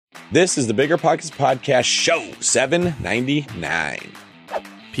This is the Bigger Pockets Podcast, show 799.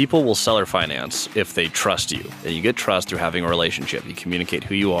 People will seller finance if they trust you. And you get trust through having a relationship. You communicate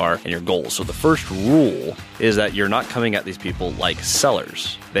who you are and your goals. So the first rule is that you're not coming at these people like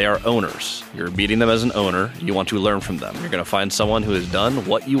sellers. They are owners. You're meeting them as an owner. You want to learn from them. You're going to find someone who has done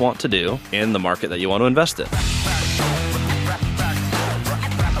what you want to do in the market that you want to invest in.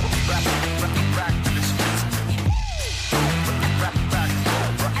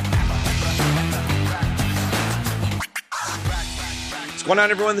 What's going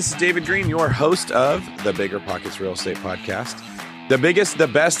on, everyone? This is David Green, your host of the Bigger Pockets Real Estate Podcast, the biggest, the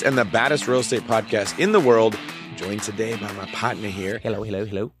best, and the baddest real estate podcast in the world. Joined today by my partner here.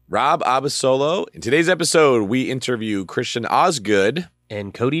 Hello. Rob Abasolo. In today's episode, we interview Christian Osgood.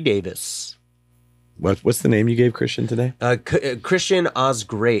 And Cody Davis. What's the name you gave Christian today? Christian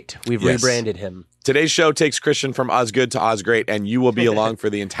Osgreat. We've rebranded him. Today's show takes Christian from Osgood to Osgreat, and you will be along for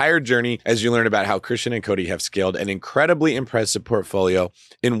the entire journey as you learn about how Christian and Cody have scaled an incredibly impressive portfolio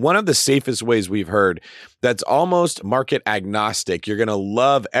in one of the safest ways we've heard that's almost market agnostic. You're going to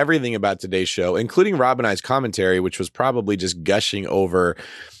love everything about today's show, including Rob and I's commentary, which was probably just gushing over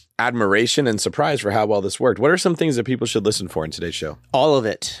admiration and surprise for how well this worked. What are some things that people should listen for in today's show? All of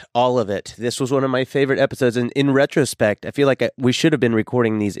it. This was one of my favorite episodes. And in retrospect, I feel like we should have been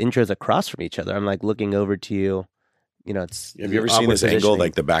recording these intros across from each other. I'm like looking over to you. You know, it's. Have you ever seen this angle,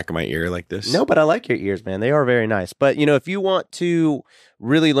 like the back of my ear like this? No, but I like your ears, man. They are very nice. But, you know, if you want to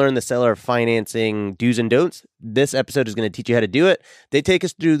really learn the seller financing do's and don'ts, this episode is going to teach you how to do it. They take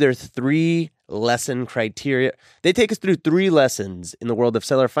us through their 3-lesson criteria. They take us through 3 lessons in the world of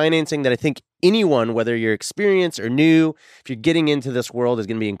seller financing that I think anyone, whether you're experienced or new, if you're getting into this world, is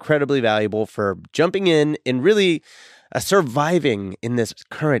going to be incredibly valuable for jumping in and really surviving in this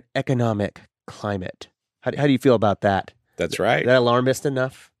current economic climate. How do you feel about that? That's right. Is that alarmist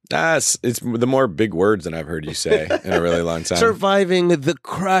enough? It's the more big words than I've heard you say in a really long time. Surviving the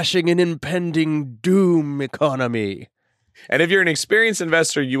crashing and impending doom economy. And if you're an experienced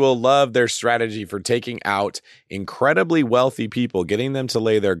investor, you will love their strategy for taking out incredibly wealthy people, getting them to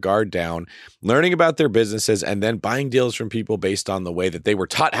lay their guard down, learning about their businesses, and then buying deals from people based on the way that they were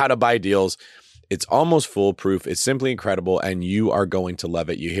taught how to buy deals. It's almost foolproof. It's simply incredible, and you are going to love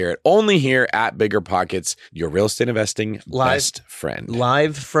it. You hear it only here at Bigger Pockets, your real estate investing best friend.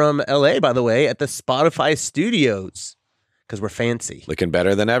 Live from LA, by the way, at the Spotify studios, because we're fancy. Looking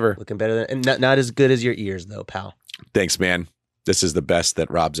better than ever. And not as good as your ears, though, pal. Thanks, man. This is the best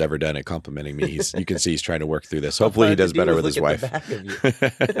that Rob's ever done at complimenting me. You can see he's trying to work through this. Hopefully he does better with his wife.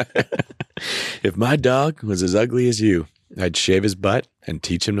 If my dog was as ugly as you, I'd shave his butt and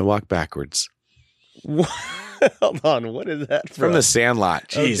teach him to walk backwards. Hold on, what is that from The Sandlot?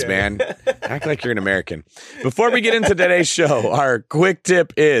 Jeez, man. Act like you're an American. Before we get into today's show, our quick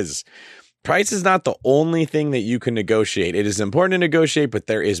tip is price is not the only thing that you can negotiate. It is important to negotiate, but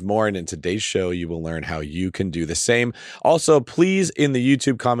there is more. And in today's show, you will learn how you can do the same. Also, please, in the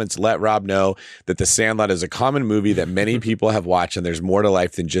YouTube comments, let Rob know that The Sandlot is a common movie that many people have watched, and there's more to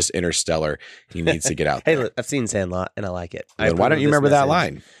life than just Interstellar. He needs to get out there. Hey, look, I've seen Sandlot, and I like it. Then why don't you remember that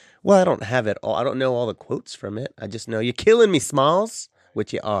line? Well, I don't have it all. I don't know all the quotes from it. I just know you're killing me, Smalls,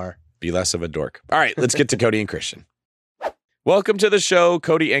 which you are. Be less of a dork. All right, let's get to Cody and Christian. Welcome to the show,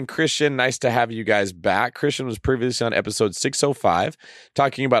 Cody and Christian. Nice to have you guys back. Christian was previously on episode 605,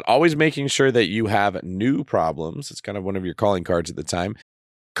 talking about always making sure that you have new problems. It's kind of one of your calling cards at the time.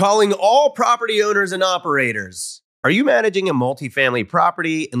 Calling all property owners and operators. Are you managing a multifamily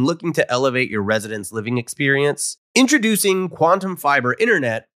property and looking to elevate your residents' living experience? Introducing Quantum Fiber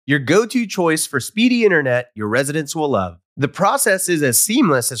Internet, your go-to choice for speedy internet your residents will love. The process is as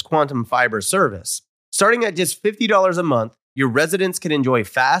seamless as Quantum Fiber service. Starting at just $50 a month, your residents can enjoy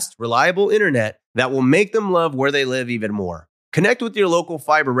fast, reliable internet that will make them love where they live even more. Connect with your local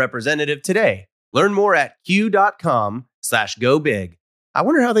fiber representative today. Learn more at q.com/go big. I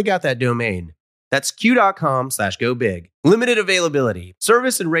wonder how they got that domain. That's q.com/go big. Limited availability.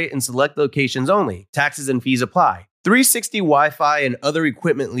 Service and rate in select locations only. Taxes and fees apply. 360 Wi-Fi and other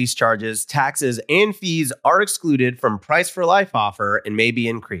equipment lease charges, taxes, and fees are excluded from price for life offer and may be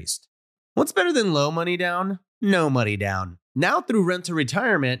increased. What's better than low money down? No money down. Now through Rent to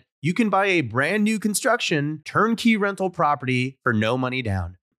Retirement, you can buy a brand new construction turnkey rental property for no money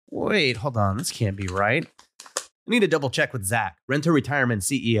down. Wait, hold on. This can't be right. I need to double check with Zach, Rent to Retirement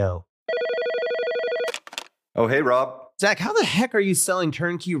CEO. Oh, hey, Rob. Zach, how the heck are you selling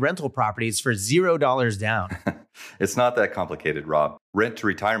turnkey rental properties for $0 down? It's not that complicated, Rob. Rent to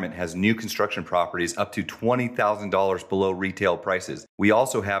Retirement has new construction properties up to $20,000 below retail prices. We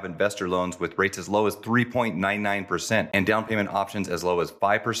also have investor loans with rates as low as 3.99% and down payment options as low as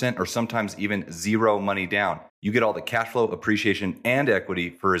 5% or sometimes even zero money down. You get all the cash flow, appreciation, and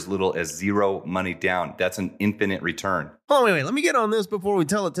equity for as little as zero money down. That's an infinite return. Oh, wait. Let me get on this before we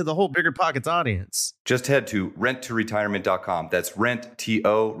tell it to the whole Bigger Pockets audience. Just head to renttoretirement.com. That's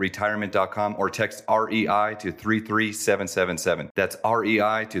renttoretirement.com or text REI to 33777. That's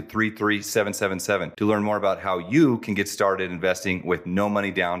REI to 33777 to learn more about how you can get started investing with no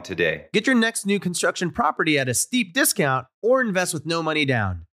money down today. Get your next new construction property at a steep discount or invest with no money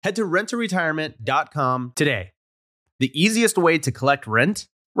down. Head to renttoretirement.com today. The easiest way to collect rent?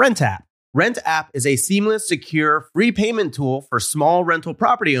 RentApp. RentApp is a seamless, secure, free payment tool for small rental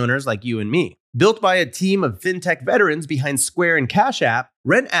property owners like you and me. Built by a team of fintech veterans behind Square and Cash App,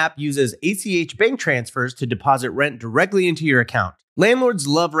 RentApp uses ACH bank transfers to deposit rent directly into your account. Landlords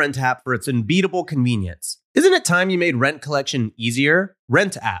love RentApp for its unbeatable convenience. Isn't it time you made rent collection easier?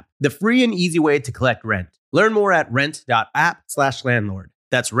 RentApp, the free and easy way to collect rent. Learn more at rent.app/landlord.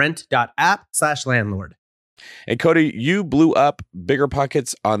 That's rent.app/landlord. And Cody, you blew up Bigger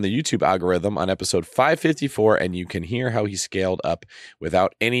Pockets on the YouTube algorithm on episode 554, and you can hear how he scaled up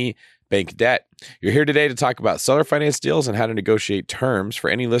without any bank debt. You're here today to talk about seller finance deals and how to negotiate terms. For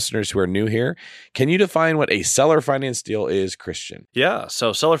any listeners who are new here, can you define what a seller finance deal is, Christian? Yeah.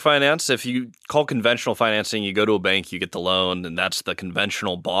 So seller finance, if you call conventional financing, you go to a bank, you get the loan, and that's the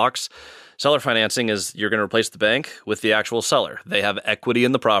conventional box. Seller financing is you're going to replace the bank with the actual seller. They have equity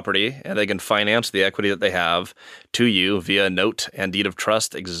in the property, and they can finance the equity that they have to you via note and deed of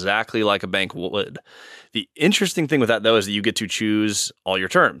trust, exactly like a bank would. The interesting thing with that, though, is that you get to choose all your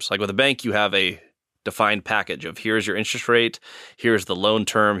terms. Like with a bank, you have a defined package of here's your interest rate, here's the loan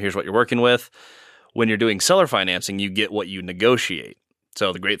term, here's what you're working with. When you're doing seller financing, you get what you negotiate.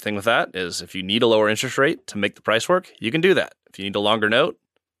 So the great thing with that is if you need a lower interest rate to make the price work, you can do that. If you need a longer note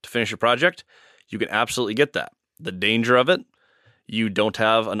to finish your project, you can absolutely get that. The danger of it, you don't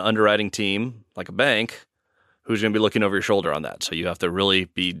have an underwriting team like a bank who's going to be looking over your shoulder on that. So you have to really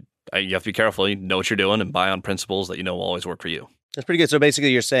be careful. You know what you're doing and buy on principles that you know will always work for you. That's pretty good. So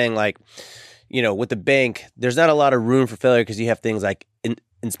basically you're saying like, with the bank, there's not a lot of room for failure because you have things like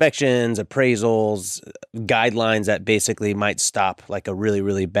inspections, appraisals, guidelines that basically might stop like a really,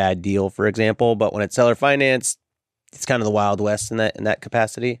 really bad deal, for example. But when it's seller finance, it's kind of the Wild West in that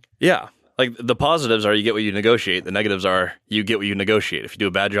capacity. Yeah. Like the positives are you get what you negotiate. The negatives are you get what you negotiate. If you do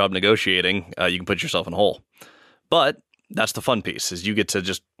a bad job negotiating, you can put yourself in a hole. But that's the fun piece is you get to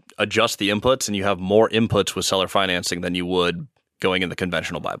just adjust the inputs and you have more inputs with seller financing than you would going in the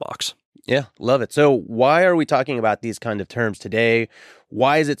conventional buy box. Yeah, love it. So why are we talking about these kind of terms today?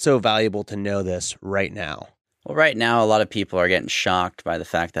 Why is it so valuable to know this right now? Well, right now, a lot of people are getting shocked by the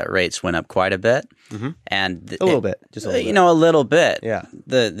fact that rates went up quite a bit. Mm-hmm. And a little bit. Just a little bit. A little bit. Yeah.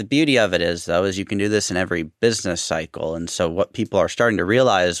 The beauty of it is, though, is you can do this in every business cycle. And so what people are starting to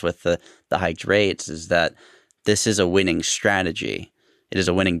realize with the hiked rates is that this is a winning strategy. It is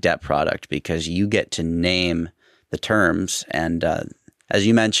a winning debt product because you get to name the terms. And as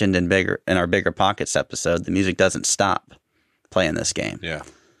you mentioned in our Bigger Pockets episode, the music doesn't stop playing this game. Yeah.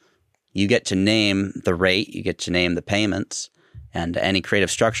 You get to name the rate, you get to name the payments, and any creative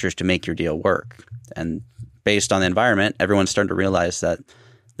structures to make your deal work. And based on the environment, everyone's starting to realize that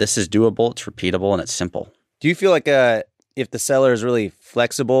this is doable, it's repeatable, and it's simple. Do you feel like if the seller is really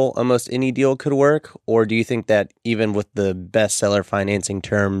flexible, almost any deal could work? Or do you think that even with the best seller financing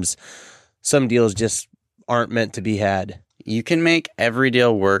terms, some deals just aren't meant to be had? You can make every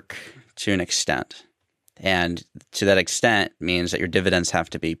deal work to an extent. And to that extent means that your dividends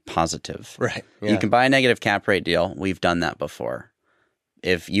have to be positive. Right. Yeah. You can buy a negative cap rate deal. We've done that before.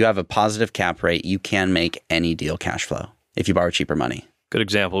 If you have a positive cap rate, you can make any deal cash flow if you borrow cheaper money. Good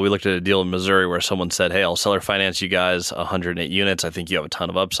example. We looked at a deal in Missouri where someone said, hey, I'll seller finance you guys 108 units. I think you have a ton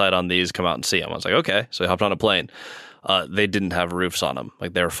of upside on these. Come out and see them. I was like, okay. So I hopped on a plane. They didn't have roofs on them.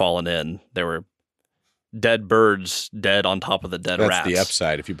 Like they were falling in. There were dead birds dead on top of the dead rats. That's the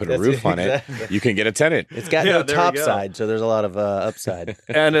upside. If you put a roof on it, you can get a tenant. It's got no top side, so there's a lot of upside.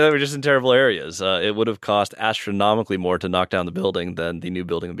 And they were just in terrible areas. It would have cost astronomically more to knock down the building than the new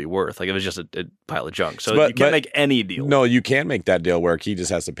building would be worth. Like it was just a pile of junk. So you can't make any deal. No, you can make that deal work. He just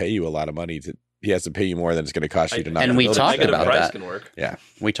has to pay you a lot of money. He has to pay you more than it's going to cost you to knock down the building. And we talked about that. Can work. Yeah.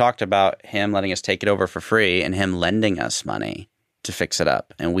 We talked about him letting us take it over for free and him lending us money to fix it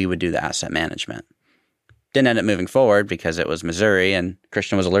up. And we would do the asset management. Didn't end up moving forward because it was Missouri and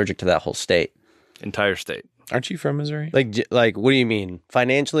Christian was allergic to that whole state. Entire state. Aren't you from Missouri? Like, what do you mean?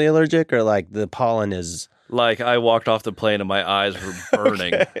 Financially allergic or like the pollen is Like, I walked off the plane and my eyes were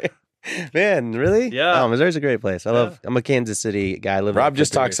burning. Okay. Man, really? Yeah. Oh, Missouri's a great place. I'm a Kansas City guy. I live Rob there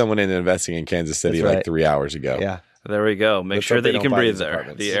just for 3 talked years. someone into investing in Kansas City That's right. like 3 hours ago. Yeah. There we go. Make Let's sure hope that they you don't can buy breathe these there.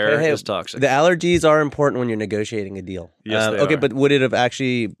 apartments. The air Hey, is toxic. The allergies are important when you're negotiating a deal. Yes, they okay, are. but would it have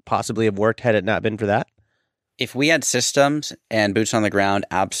actually possibly have worked had it not been for that? If we had systems and boots on the ground,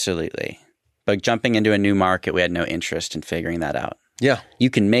 absolutely. But jumping into a new market, we had no interest in figuring that out. Yeah. You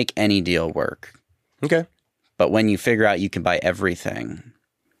can make any deal work. Okay. But when you figure out you can buy everything,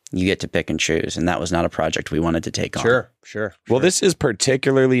 you get to pick and choose. And that was not a project we wanted to take on. Sure. Well, this is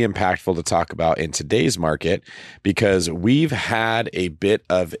particularly impactful to talk about in today's market because we've had a bit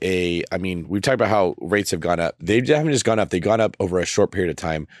of we've talked about how rates have gone up. They haven't just gone up. They've gone up over a short period of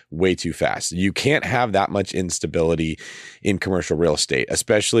time way too fast. You can't have that much instability in commercial real estate,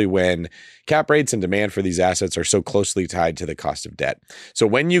 especially when cap rates and demand for these assets are so closely tied to the cost of debt. So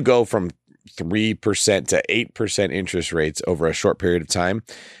when you go from 3% to 8% interest rates over a short period of time,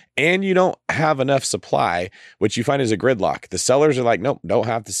 and you don't have enough supply, what you find is a gridlock. The sellers are like, nope, don't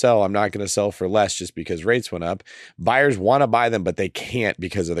have to sell. I'm not going to sell for less just because rates went up. Buyers want to buy them, but they can't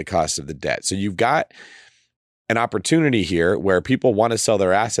because of the cost of the debt. So you've got an opportunity here where people want to sell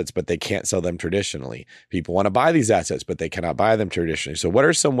their assets, but they can't sell them traditionally. People want to buy these assets, but they cannot buy them traditionally. So what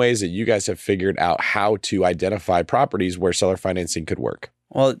are some ways that you guys have figured out how to identify properties where seller financing could work?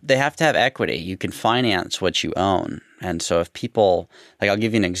 Well, they have to have equity. You can finance what you own. And so if people, like I'll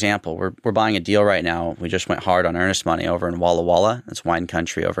give you an example. We're buying a deal right now. We just went hard on earnest money over in Walla Walla. It's wine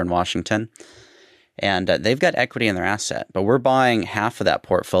country over in Washington. And they've got equity in their asset. But we're buying half of that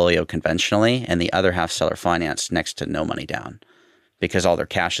portfolio conventionally and the other half seller financed next to no money down because all their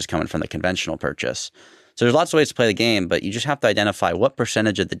cash is coming from the conventional purchase. So there's lots of ways to play the game, but you just have to identify what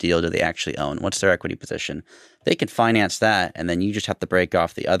percentage of the deal do they actually own? What's their equity position? They can finance that, and then you just have to break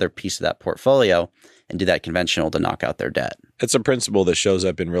off the other piece of that portfolio and do that conventional to knock out their debt. It's a principle that shows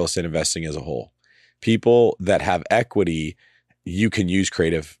up in real estate investing as a whole. People that have equity, you can use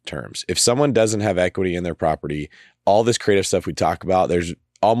creative terms. If someone doesn't have equity in their property, all this creative stuff we talk about, there's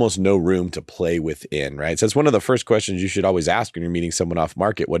almost no room to play within, right? So it's one of the first questions you should always ask when you're meeting someone off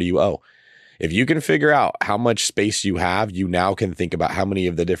market. What do you owe? If you can figure out how much space you have, you now can think about how many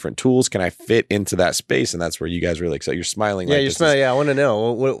of the different tools can I fit into that space, and that's where you guys really excel. You're smiling. Yeah, like you're smiling. Yeah, I want to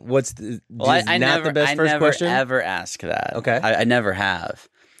know what's the, I not the best first question? ever ask that. Okay, I never have.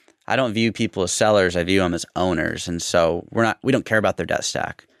 I don't view people as sellers. I view them as owners, and so we don't care about their debt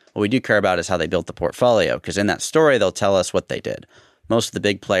stack. What we do care about is how they built the portfolio, because in that story they'll tell us what they did. Most of the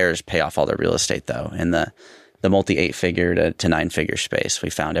big players pay off all their real estate, though, in the multi 8-figure to 9-figure space.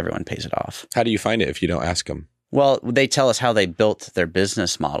 We found everyone pays it off. How do you find it if you don't ask them? Well, they tell us how they built their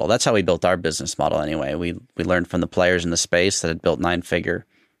business model. That's how we built our business model anyway. We learned from the players in the space that had built 9-figure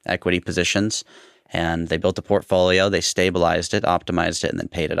equity positions, and they built a portfolio, they stabilized it, optimized it, and then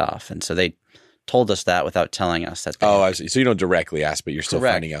paid it off. And so they told us that without telling us that. I see. So you don't directly ask, but you're still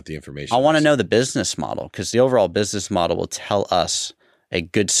Correct. finding out the information. I want to know the business model, because the overall business model will tell us a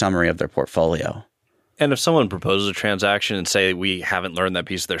good summary of their portfolio. And if someone proposes a transaction and say we haven't learned that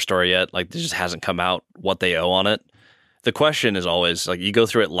piece of their story yet, like this just hasn't come out what they owe on it, the question is always like you go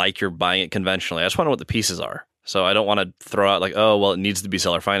through it like you're buying it conventionally. I just want to know what the pieces are. So I don't want to throw out like, oh, well, it needs to be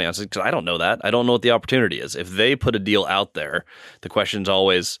seller financing because I don't know that. I don't know what the opportunity is. If they put a deal out there, the question is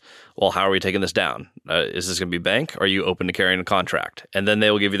always, well, how are we taking this down? Is this going to be bank? Or are you open to carrying a contract? And then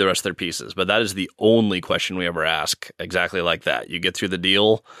they will give you the rest of their pieces. But that is the only question we ever ask, exactly like that. You get through the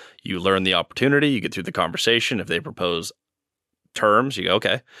deal, you learn the opportunity, you get through the conversation. If they propose terms, you go,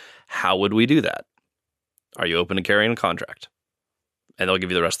 okay, how would we do that? Are you open to carrying a contract? And they'll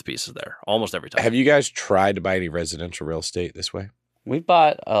give you the rest of the pieces there almost every time. Have you guys tried to buy any residential real estate this way? We've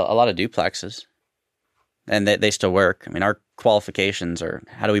bought a lot of duplexes, and they still work. I mean, our qualifications are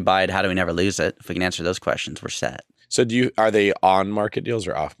how do we buy it? How do we never lose it? If we can answer those questions, we're set. So are they on market deals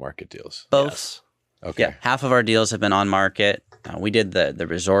or off market deals? Both. Yes. Okay. Yeah, half of our deals have been on market. We did the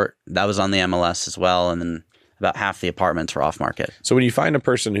resort. That was on the MLS as well, and then about half the apartments were off market. So when you find a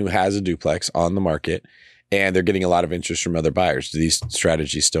person who has a duplex on the market and they're getting a lot of interest from other buyers, do these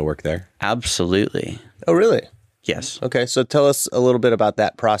strategies still work there? Absolutely. Oh, really? Yes. Okay, so tell us a little bit about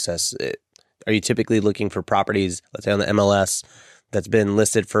that process. Are you typically looking for properties, let's say on the MLS, that's been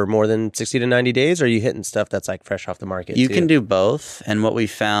listed for more than 60 to 90 days? Or are you hitting stuff that's like fresh off the market? You can do both. And what we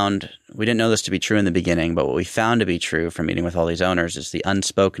found, we didn't know this to be true in the beginning, but what we found to be true from meeting with all these owners is the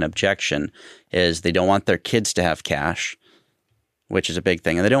unspoken objection is they don't want their kids to have cash, which is a big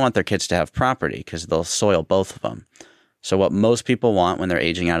thing. And they don't want their kids to have property because they'll soil both of them. So what most people want when they're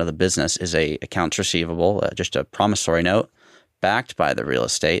aging out of the business is a accounts receivable, just a promissory note backed by the real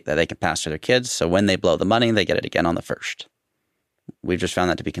estate that they can pass to their kids. So when they blow the money, they get it again on the first. We've just found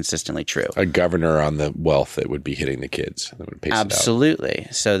that to be consistently true. A governor on the wealth that would be hitting the kids. That would pace Absolutely.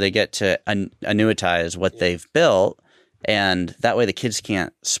 So they get to annuitize what they've built, and that way the kids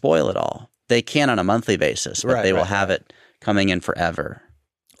can't spoil it all. They can on a monthly basis, but they will have it coming in forever.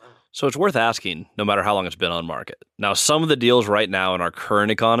 So it's worth asking, no matter how long it's been on market. Now, some of the deals right now in our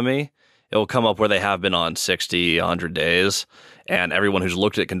current economy, it will come up where they have been on 60, 100 days, and everyone who's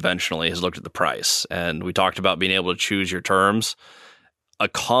looked at it conventionally has looked at the price. And we talked about being able to choose your terms. A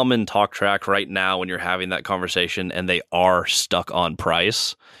common talk track right now when you're having that conversation and they are stuck on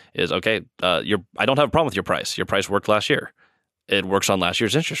price is, okay, I don't have a problem with your price. Your price worked last year. It works on last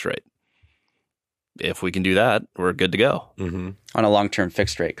year's interest rate. If we can do that, we're good to go. Mm-hmm. On a long-term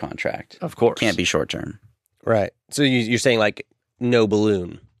fixed rate contract. Of course. Can't be short-term. Right. So you're saying like no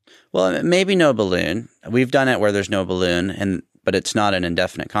balloon. Well, maybe no balloon. We've done it where there's no balloon, but it's not an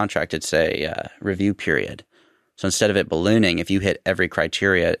indefinite contract. It's a review period. So instead of it ballooning, if you hit every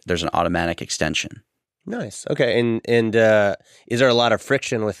criteria, there's an automatic extension. Nice. Okay. And is there a lot of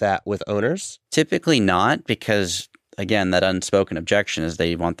friction with that with owners? Typically not, because again, that unspoken objection is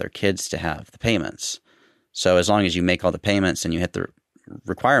they want their kids to have the payments. So as long as you make all the payments and you hit the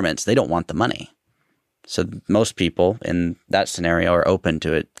requirements, they don't want the money. So most people in that scenario are open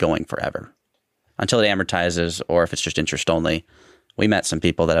to it going forever until it amortizes, or if it's just interest only. We met some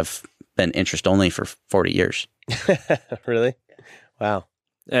people that have been interest only for 40 years. Really? Wow.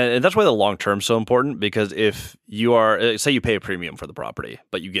 And that's why the long term is so important, because if you are, say you pay a premium for the property,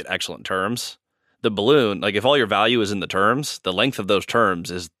 but you get excellent terms, the balloon, like if all your value is in the terms, the length of those terms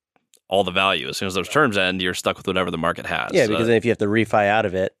is all the value. As soon as those terms end, you're stuck with whatever the market has. Yeah, because then if you have to refi out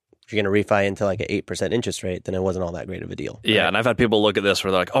of it, if you're going to refi into like an 8% interest rate, then it wasn't all that great of a deal. Yeah, right? and I've had people look at this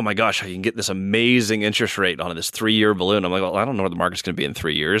where they're like, oh my gosh, I can get this amazing interest rate on this 3-year balloon. I'm like, well, I don't know where the market's going to be in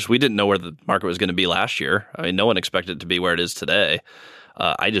 3 years. We didn't know where the market was going to be last year. I mean, no one expected it to be where it is today.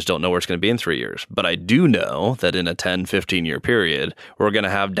 I just don't know where it's going to be in 3 years. But I do know that in a 10, 15-year period, we're going to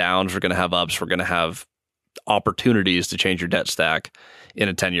have downs, we're going to have ups, we're going to have opportunities to change your debt stack in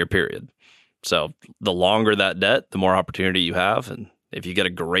a 10-year period. So the longer that debt, the more opportunity you have. And if you get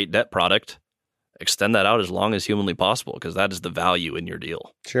a great debt product, extend that out as long as humanly possible, because that is the value in your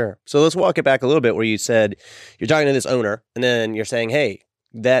deal. Sure. So let's walk it back a little bit where you said you're talking to this owner and then you're saying, hey,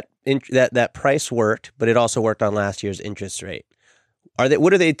 that price worked, but it also worked on last year's interest rate.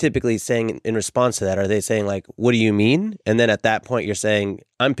 What are they typically saying in response to that? Are they saying like, what do you mean? And then at that point you're saying,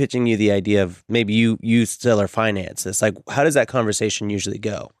 I'm pitching you the idea of maybe you seller finance this. Like, how does that conversation usually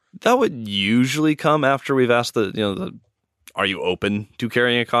go? That would usually come after we've asked are you open to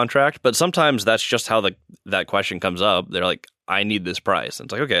carrying a contract? But sometimes that's just how that question comes up. They're like, I need this price. And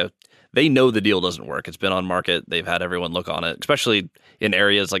it's like, okay, they know the deal doesn't work. It's been on market. They've had everyone look on it, especially in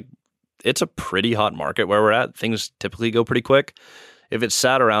areas like it's a pretty hot market where we're at. Things typically go pretty quick. If it's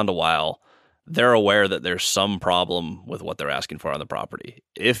sat around a while, they're aware that there's some problem with what they're asking for on the property.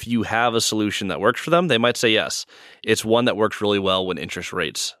 If you have a solution that works for them, they might say yes. It's one that works really well when interest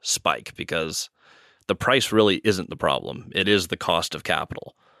rates spike, because the price really isn't the problem. It is the cost of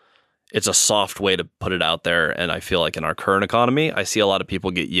capital. It's a soft way to put it out there. And I feel like in our current economy, I see a lot of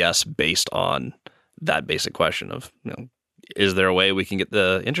people get yes based on that basic question of, is there a way we can get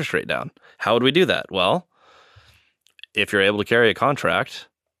the interest rate down? How would we do that? Well, if you're able to carry a contract,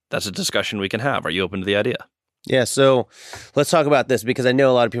 that's a discussion we can have. Are you open to the idea? Yeah, so let's talk about this, because I know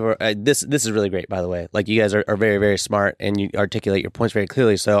a lot of people this is really great, by the way. Like, you guys are very, very smart and you articulate your points very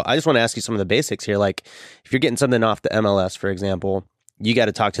clearly. So I just want to ask you some of the basics here. Like, if you're getting something off the MLS, for example, you got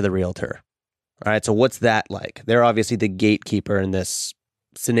to talk to the realtor. All right, so what's that like? They're obviously the gatekeeper in this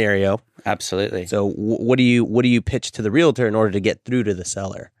scenario. Absolutely. So what do you pitch to the realtor in order to get through to the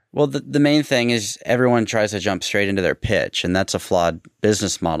seller? Well, the main thing is everyone tries to jump straight into their pitch, and that's a flawed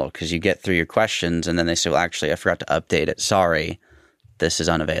business model, because you get through your questions and then they say, well, actually, I forgot to update it. Sorry, this is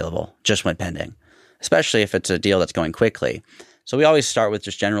unavailable. Just went pending, especially if it's a deal that's going quickly. So we always start with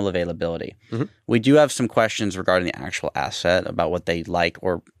just general availability. Mm-hmm. We do have some questions regarding the actual asset, about what they like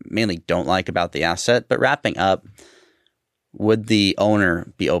or mainly don't like about the asset. But wrapping up, would the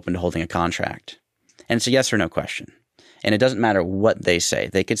owner be open to holding a contract? And it's a yes or no question. And it doesn't matter what they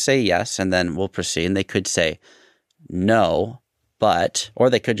say. They could say yes, and then we'll proceed. And they could say no, or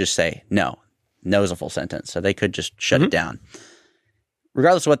they could just say no. No is a full sentence. So they could just shut it down.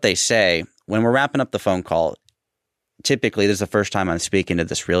 Regardless of what they say, when we're wrapping up the phone call, typically this is the first time I'm speaking to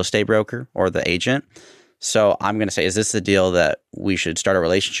this real estate broker or the agent. So I'm going to say, is this the deal that we should start a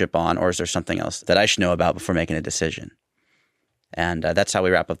relationship on, or is there something else that I should know about before making a decision? And that's how we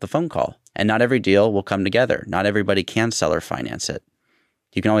wrap up the phone call. And not every deal will come together. Not everybody can seller finance it.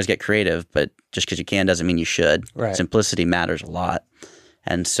 You can always get creative, but just because you can doesn't mean you should. Right. Simplicity matters a lot.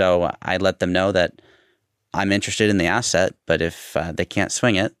 And so I let them know that I'm interested in the asset, but if they can't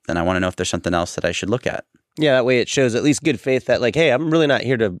swing it, then I want to know if there's something else that I should look at. Yeah, that way it shows at least good faith that like, hey, I'm really not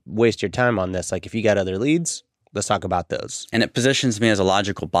here to waste your time on this. Like if you got other leads, let's talk about those. And it positions me as a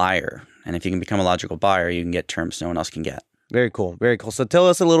logical buyer. And if you can become a logical buyer, you can get terms no one else can get. Very cool. Very cool. So tell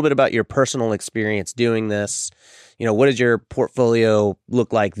us a little bit about your personal experience doing this. You know, what does your portfolio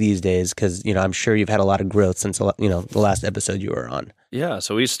look like these days? Because, you know, I'm sure you've had a lot of growth since, you know, the last episode you were on. Yeah.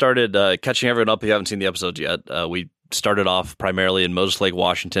 So we started catching everyone up. If you haven't seen the episodes yet, we started off primarily in Moses Lake,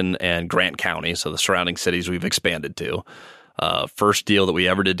 Washington and Grant County. So the surrounding cities we've expanded to. First deal that we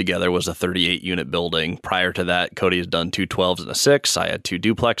ever did together was a 38-unit building. Prior to that, Cody has done 2 12s and a 6. I had 2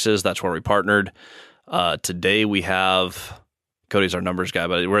 duplexes. That's where we partnered. Today we have, Cody's our numbers guy,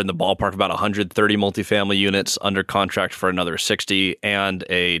 but we're in the ballpark of about 130 multifamily units under contract for another 60 and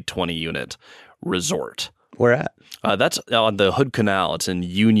a 20-unit resort. Where at? That's on the Hood Canal. It's in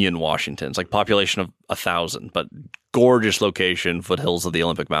Union, Washington. It's like population of 1,000, but gorgeous location, foothills of the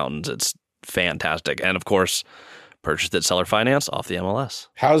Olympic Mountains. It's fantastic. And of course, purchased at seller finance off the MLS.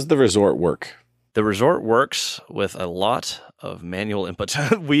 How's the resort work? The resort works with a lot of manual input.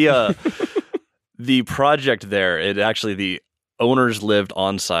 The project there, the owners lived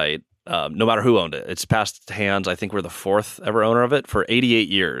on site, no matter who owned it. It's passed hands. I think we're the 4th ever owner of it. For 88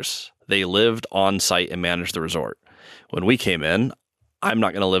 years, they lived on site and managed the resort. When we came in, I'm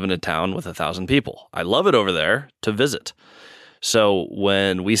not going to live in a town with 1,000 people. I love it over there to visit. So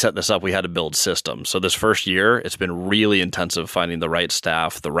when we set this up, we had to build systems. So this first year, it's been really intensive finding the right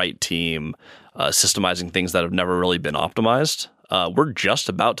staff, the right team, systemizing things that have never really been optimized. We're just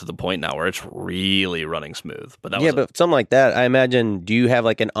about to the point now where it's really running smooth. But but something like that, I imagine, do you have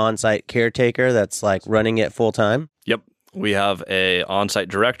like an on-site caretaker that's like running it full time? Yep. We have a on-site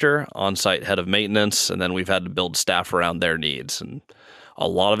director, on-site head of maintenance, and then we've had to build staff around their needs. And a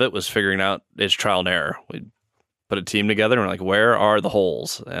lot of it was figuring out it's trial and error. We put a team together and we're like, where are the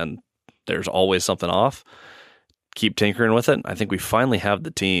holes? And there's always something off. Keep tinkering with it. I think we finally have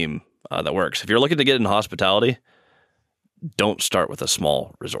the team that works. If you're looking to get into hospitality, don't start with a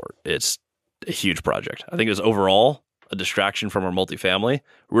small resort. It's a huge project. I think it was overall a distraction from our multifamily.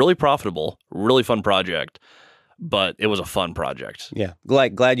 Really profitable, really fun project, but it was a fun project. Yeah.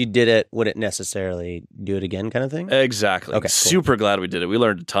 Glad you did it. Would it necessarily do it again kind of thing? Exactly. Okay, cool. Super glad we did it. We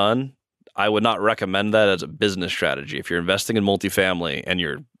learned a ton. I would not recommend that as a business strategy. If you're investing in multifamily and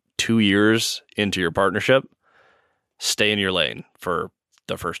you're 2 years into your partnership, stay in your lane for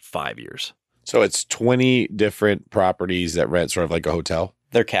the first 5 years. So it's 20 different properties that rent sort of like a hotel?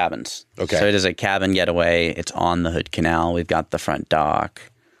 They're cabins. Okay. So it is a cabin getaway. It's on the Hood Canal. We've got the front dock,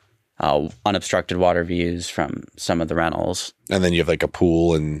 unobstructed water views from some of the rentals. And then you have like a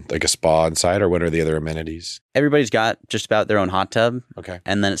pool and like a spa inside, or what are the other amenities? Everybody's got just about their own hot tub. Okay.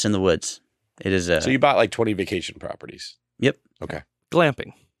 And then it's in the woods. It is So you bought like 20 vacation properties? Yep. Okay.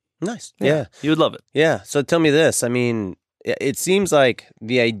 Glamping. Nice. Yeah. You would love it. Yeah. So tell me this. I mean, it seems like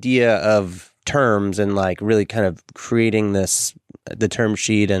the idea of terms and like really kind of creating the term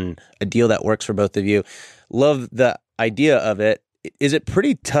sheet and a deal that works for both of you. Love the idea of it. Is it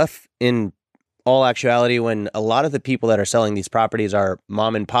pretty tough in all actuality when a lot of the people that are selling these properties are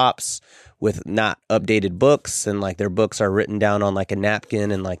mom and pops with not updated books, and like their books are written down on like a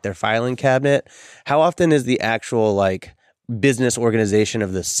napkin and like their filing cabinet? How often is the actual like business organization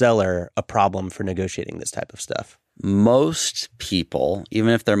of the seller a problem for negotiating this type of stuff? Most people,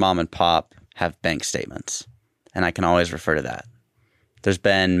 even if they're mom and pop, have bank statements. And I can always refer to that. There's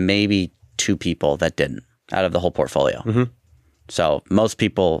been maybe 2 people that didn't out of the whole portfolio. Mm-hmm. So most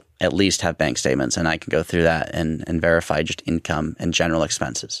people at least have bank statements, and I can go through that and verify just income and general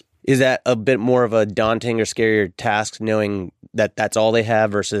expenses. Is that a bit more of a daunting or scarier task, knowing that that's all they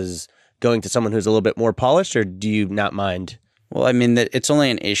have versus going to someone who's a little bit more polished, or do you not mind? Well, I mean, it's only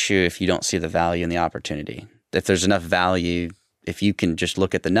an issue if you don't see the value in the opportunity. If there's enough value, if you can just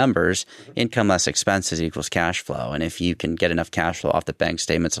look at the numbers, income less expenses equals cash flow. And if you can get enough cash flow off the bank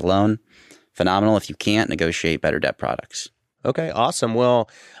statements alone, phenomenal. If you can't, negotiate better debt products. Okay, awesome. Well,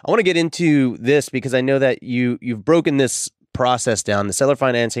 I want to get into this because I know that you've broken this process down, the seller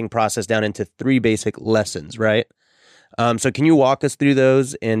financing process down into 3 basic lessons, right? So can you walk us through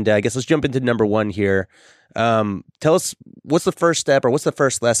those? And I guess let's jump into number 1 here. Tell us, what's the first step or what's the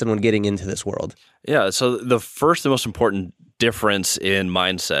first lesson when getting into this world? Yeah. So the first and most important difference in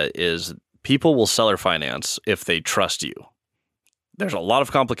mindset is people will seller finance if they trust you. There's a lot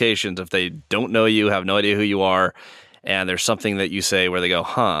of complications if they don't know you, have no idea who you are. and there's something that you say where they go,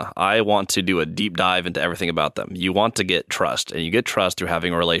 I want to do a deep dive into everything about them. You want to get trust, and you get trust through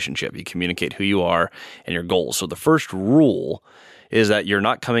having a relationship. You communicate who you are and your goals. So the first rule is that you're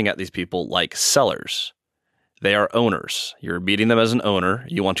not coming at these people like sellers. They are owners. You're meeting them as an owner.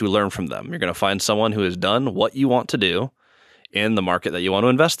 You want to learn from them. You're going to find someone who has done what you want to do in the market that you want to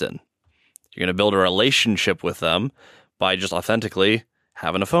invest in. You're going to build a relationship with them by just authentically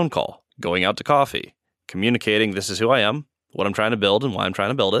having a phone call, going out to coffee, communicating, this is who I am, what I'm trying to build, and why I'm trying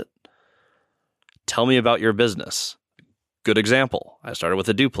to build it. Tell me about your business. Good example. I started with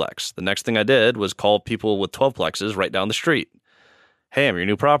a duplex. The next thing I did was call people with 12plexes right down the street. Hey, I'm your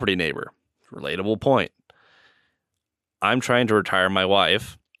new property neighbor. Relatable point. I'm trying to retire my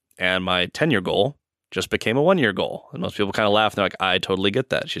wife, and my 10-year goal just became a 1-year goal. And most people kind of laugh. And they're like, I totally get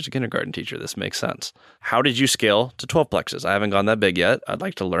that. She's a kindergarten teacher. This makes sense. How did you scale to 12plexes? I haven't gone that big yet. I'd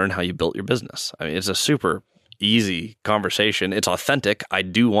like to learn how you built your business. I mean, it's a super easy conversation. It's authentic. I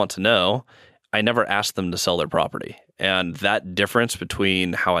do want to know. I never asked them to sell their property. And that difference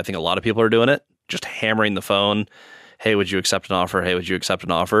between how I think a lot of people are doing it, just hammering the phone, hey, would you accept an offer? Hey, would you accept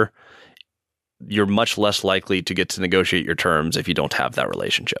an offer? You're much less likely to get to negotiate your terms if you don't have that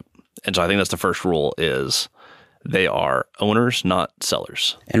relationship. And so I think that's the first rule is they are owners, not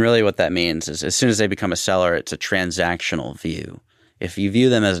sellers. And really what that means is as soon as they become a seller, it's a transactional view. If you view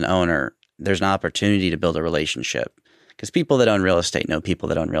them as an owner, there's an opportunity to build a relationship because people that own real estate know people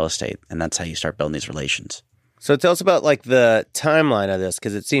that own real estate. And that's how you start building these relations. So tell us about like the timeline of this,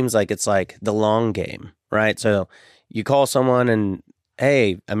 because it seems like it's like the long game, right? So you call someone and,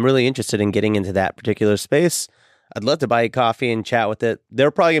 hey, I'm really interested in getting into that particular space. I'd love to buy you coffee and chat with it.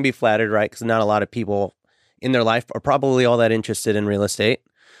 They're probably going to be flattered, right? Because not a lot of people in their life are probably all that interested in real estate.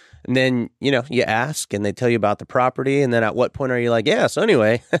 And then, you ask and they tell you about the property. And then at what point are you like, yeah, so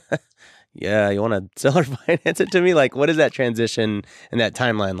anyway, yeah, you want to sell or finance it to me? Like, what is that transition and that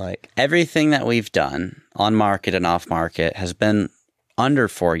timeline like? Everything that we've done on market and off market has been under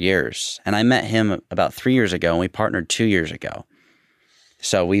 4 years. And I met him about 3 years ago and we partnered 2 years ago.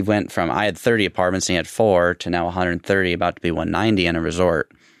 So we went from, I had 30 apartments and he had 4 to now 130, about to be 190 in a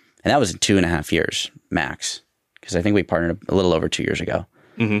resort. And that was in 2.5 years max, because I think we partnered a little over 2 years ago.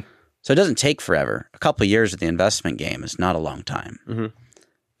 Mm-hmm. So it doesn't take forever. A couple of years of the investment game is not a long time. Mm-hmm.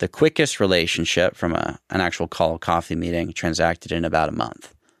 The quickest relationship from an actual call coffee meeting transacted in about a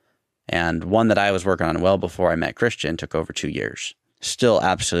month. And one that I was working on well before I met Christian took over 2 years. Still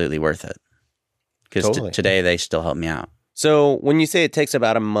absolutely worth it. Because Totally. Today they still help me out. So when you say it takes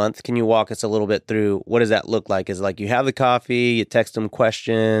about a month, can you walk us a little bit through what does that look like? Is it like you have the coffee, you text them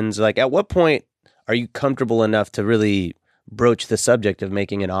questions? Like at what point are you comfortable enough to really broach the subject of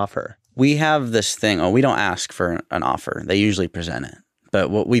making an offer? We have this thing, we don't ask for an offer. They usually present it. But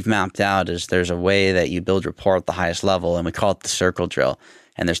what we've mapped out is there's a way that you build rapport at the highest level, and we call it the circle drill.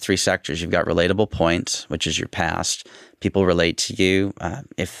 And there's 3 sectors. You've got relatable points, which is your past. People relate to you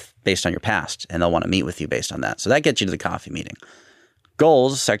if based on your past, and they'll want to meet with you based on that. So that gets you to the coffee meeting.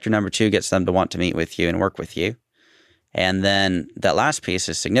 Goals, sector number 2, gets them to want to meet with you and work with you. And then that last piece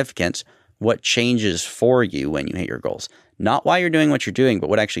is significance. What changes for you when you hit your goals? Not why you're doing what you're doing, but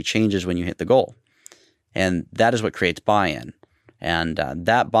what actually changes when you hit the goal. And that is what creates buy-in. And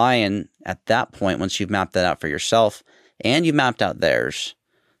that buy-in at that point, once you've mapped that out for yourself and you've mapped out theirs,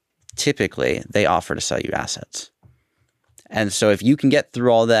 typically they offer to sell you assets. And so if you can get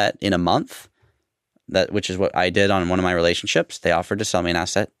through all that in a month, which is what I did on one of my relationships, they offered to sell me an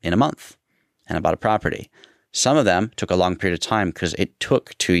asset in a month and I bought a property. Some of them took a long period of time because it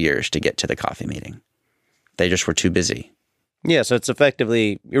took 2 years to get to the coffee meeting. They just were too busy. Yeah, so it's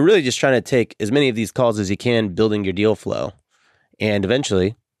effectively, you're really just trying to take as many of these calls as you can, building your deal flow. And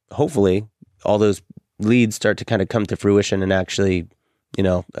eventually, hopefully, all those leads start to kind of come to fruition and actually,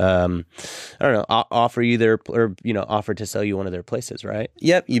 offer you offer to sell you one of their places, right?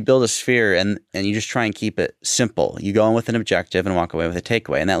 Yep, you build a sphere and you just try and keep it simple. You go in with an objective and walk away with a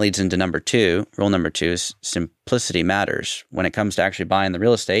takeaway. And that leads into number 2. Rule number 2 is simplicity matters. When it comes to actually buying the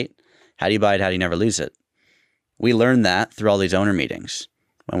real estate, how do you buy it? How do you never lose it? We learned that through all these owner meetings.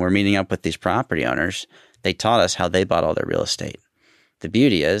 When we're meeting up with these property owners, they taught us how they bought all their real estate. The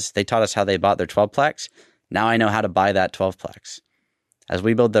beauty is they taught us how they bought their 12plex. Now I know how to buy that 12plex. As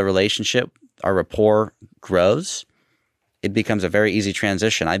we build the relationship, our rapport grows. It becomes a very easy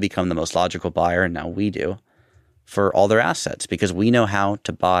transition. I become the most logical buyer, and now we do, for all their assets because we know how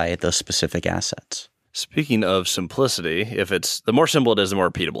to buy those specific assets. Speaking of simplicity, the more simple it is, the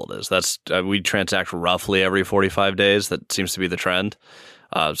more repeatable it is. That's we transact roughly every 45 days. That seems to be the trend.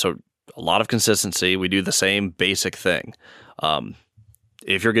 So a lot of consistency. We do the same basic thing.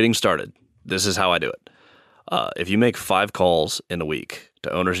 If you're getting started, this is how I do it. If you make 5 calls in a week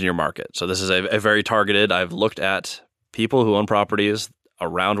to owners in your market, so this is a very targeted, I've looked at people who own properties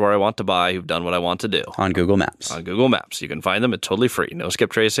around where I want to buy, who've done what I want to do. On Google Maps. On Google Maps. You can find them. It's totally free. No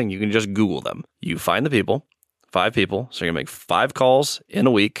skip tracing. You can just Google them. You find the people, 5 people. So you're going to make 5 calls in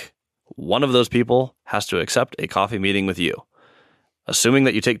a week. One of those people has to accept a coffee meeting with you. Assuming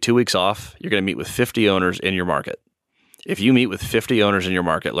that you take 2 weeks off, you're going to meet with 50 owners in your market. If you meet with 50 owners in your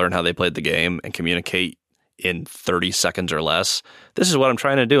market, learn how they played the game, and communicate in 30 seconds or less, this is what I'm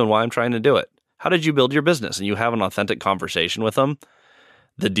trying to do and why I'm trying to do it. How did you build your business? And you have an authentic conversation with them,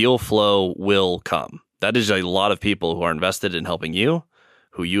 the deal flow will come. That is a lot of people who are invested in helping you,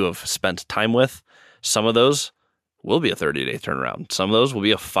 who you have spent time with. Some of those will be a 30-day turnaround. Some of those will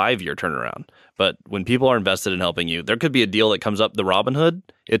be a 5-year turnaround. But when people are invested in helping you, there could be a deal that comes up, the Robinhood,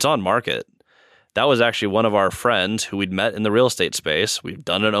 it's on market. That was actually one of our friends who we'd met in the real estate space. We've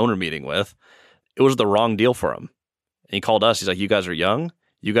done an owner meeting with. It was the wrong deal for him. And he called us. He's like, you guys are young.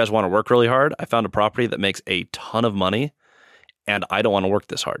 You guys want to work really hard. I found a property that makes a ton of money, and I don't want to work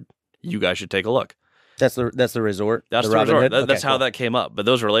this hard. You guys should take a look. That's the resort? That's the resort. That's how that came up. But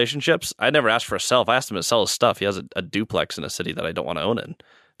those relationships, I never asked for a sell. If I asked him to sell his stuff, he has a duplex in a city that I don't want to own in.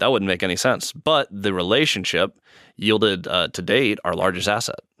 That wouldn't make any sense. But the relationship yielded, to date, our largest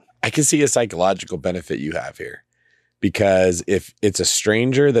asset. I can see a psychological benefit you have here, because if it's a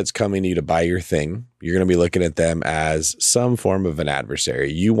stranger that's coming to you to buy your thing, you're going to be looking at them as some form of an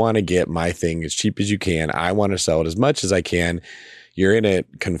adversary. You want to get my thing as cheap as you can. I want to sell it as much as I can. You're in a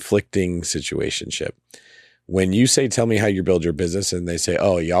conflicting situationship. When you say, tell me how you build your business, and they say,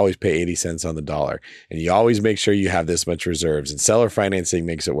 oh, you always pay 80 cents on the dollar, and you always make sure you have this much reserves, and seller financing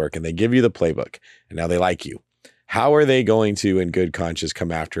makes it work, and they give you the playbook, and now they like you. How are they going to, in good conscience,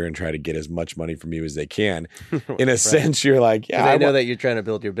 come after and try to get as much money from you as they can? In a sense, you're like, yeah, I know that you're trying to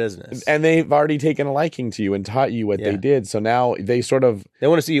build your business. And they've already taken a liking to you and taught you what they did. So now they sort of... They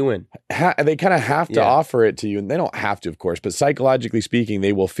want to see you win. They kind of have to offer it to you. And they don't have to, of course. But psychologically speaking,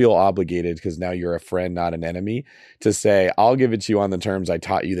 they will feel obligated, because now you're a friend, not an enemy, to say, I'll give it to you on the terms I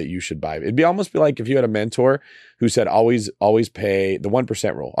taught you that you should buy. It'd almost be like if you had a mentor who said, always pay the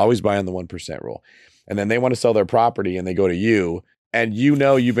 1% rule. Always buy on the 1% rule. And then they want to sell their property and they go to you, and you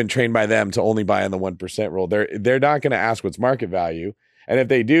know you've been trained by them to only buy on the 1% rule. They're not going to ask what's market value. And if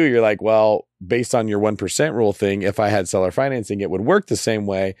they do, you're like, well, based on your 1% rule thing, if I had seller financing, it would work the same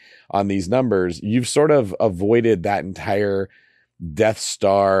way on these numbers. You've sort of avoided that entire Death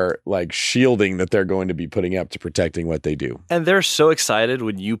Star like shielding that they're going to be putting up to protecting what they do. And they're so excited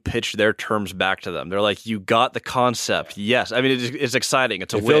when you pitch their terms back to them. They're like, you got the concept. Yes. I mean, it's exciting.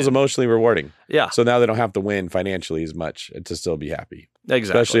 It feels emotionally rewarding. Yeah. So now they don't have to win financially as much to still be happy.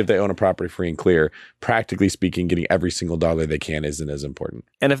 Exactly. Especially if they own a property free and clear. Practically speaking, getting every single dollar they can isn't as important.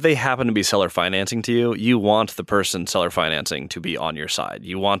 And if they happen to be seller financing to you, you want the person seller financing to be on your side.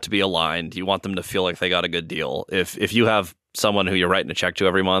 You want to be aligned. You want them to feel like they got a good deal. If you have someone who you're writing a check to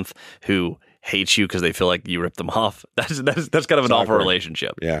every month who hates you because they feel like you ripped them off, that's kind of an awful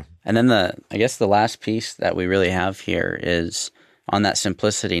relationship. Yeah. And then I guess the last piece that we really have here is, on that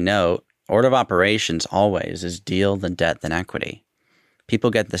simplicity note, order of operations always is deal, then debt, then equity. People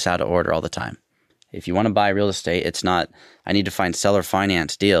get this out of order all the time. If you want to buy real estate, it's not, I need to find seller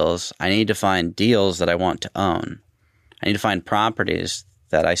finance deals. I need to find deals that I want to own. I need to find properties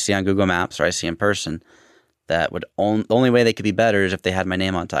that I see on Google Maps or I see in person that would the only way they could be better is if they had my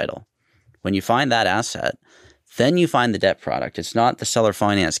name on title. When you find that asset, then you find the debt product. It's not the seller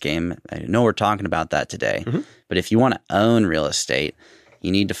finance game. I know we're talking about that today. Mm-hmm. But if you want to own real estate,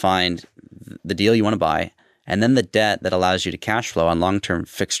 you need to find the deal you want to buy, and then the debt that allows you to cash flow on long-term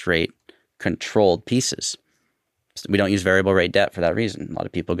fixed rate controlled pieces. So we don't use variable rate debt for that reason. A lot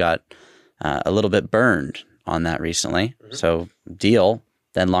of people got a little bit burned on that recently. Mm-hmm. So deal,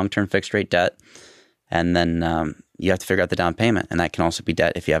 then long-term fixed rate debt, and then you have to figure out the down payment, and that can also be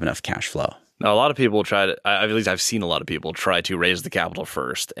debt if you have enough cash flow. Now, a lot of people try to, at least I've seen a lot of people try to raise the capital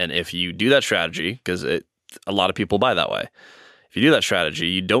first. And if you do that strategy, because a lot of people buy that way, if you do that strategy,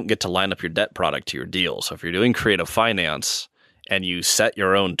 you don't get to line up your debt product to your deal. So if you're doing creative finance and you set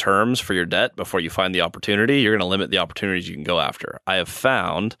your own terms for your debt before you find the opportunity, you're going to limit the opportunities you can go after. I have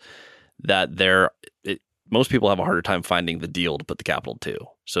found that most people have a harder time finding the deal to put the capital to.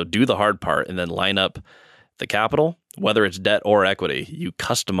 So do the hard part and then line up the capital, whether it's debt or equity. You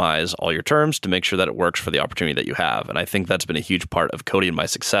customize all your terms to make sure that it works for the opportunity that you have. And I think that's been a huge part of Cody and my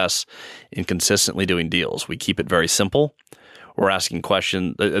success in consistently doing deals. We keep it very simple. We're asking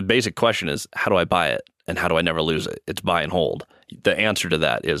questions. The basic question is, how do I buy it? And how do I never lose it? It's buy and hold. The answer to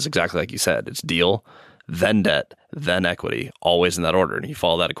that is exactly like you said. It's deal, then debt, then equity, always in that order. And you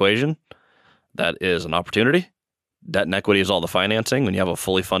follow that equation, that is an opportunity. Debt and equity is all the financing. When you have a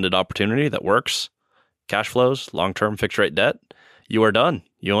fully funded opportunity that works, cash flows, long-term fixed rate debt, you are done.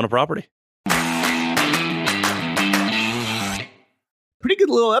 You own a property. Pretty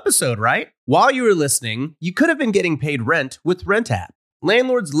good little episode, right? While you were listening, you could have been getting paid rent with RentApp.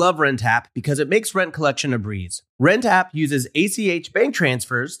 Landlords love RentApp because it makes rent collection a breeze. RentApp uses ACH bank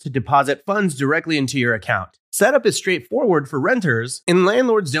transfers to deposit funds directly into your account. Setup is straightforward for renters, and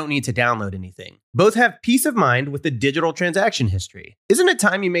landlords don't need to download anything. Both have peace of mind with the digital transaction history. Isn't it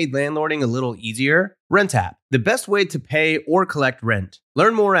time you made landlording a little easier? RentApp, the best way to pay or collect rent.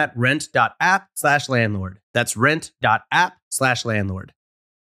 Learn more at rent.app/landlord. That's rent.app/landlord.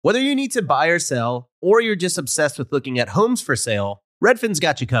 Whether you need to buy or sell, or you're just obsessed with looking at homes for sale, Redfin's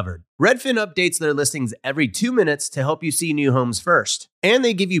got you covered. Redfin updates their listings every 2 minutes to help you see new homes first. And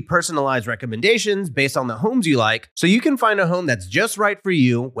they give you personalized recommendations based on the homes you like, so you can find a home that's just right for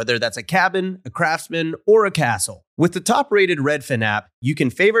you, whether that's a cabin, a craftsman, or a castle. With the top-rated Redfin app, you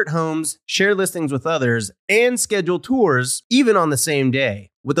can favorite homes, share listings with others, and schedule tours even on the same day,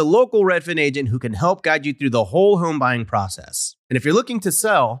 with a local Redfin agent who can help guide you through the whole home buying process. And if you're looking to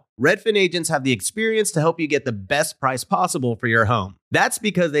sell, Redfin agents have the experience to help you get the best price possible for your home. That's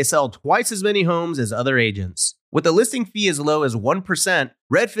because they sell twice as many homes as other agents. With a listing fee as low as 1%,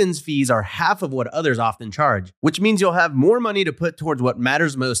 Redfin's fees are half of what others often charge, which means you'll have more money to put towards what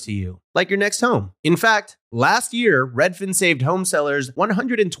matters most to you, like your next home. In fact, last year, Redfin saved home sellers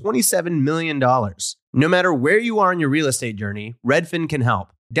 $127 million. No matter where you are in your real estate journey, Redfin can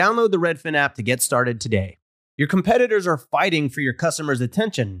help. Download the Redfin app to get started today. Your competitors are fighting for your customers'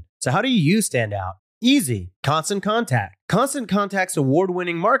 attention, so how do you stand out? Easy. Constant Contact. Constant Contact's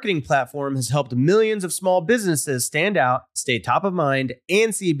award-winning marketing platform has helped millions of small businesses stand out, stay top of mind,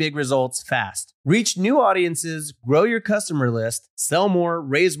 and see big results fast. Reach new audiences, grow your customer list, sell more,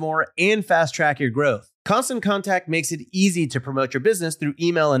 raise more, and fast-track your growth. Constant Contact makes it easy to promote your business through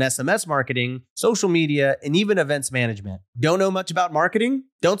email and SMS marketing, social media, and even events management. Don't know much about marketing?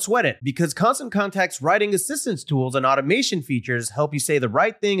 Don't sweat it, because Constant Contact's writing assistance tools and automation features help you say the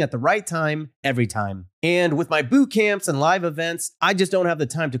right thing at the right time, every time. And with my boot camps and live events, I just don't have the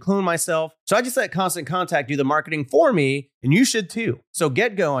time to clone myself. So I just let Constant Contact do the marketing for me, and you should too. So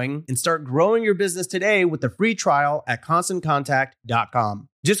get going and start growing your business today with a free trial at ConstantContact.com.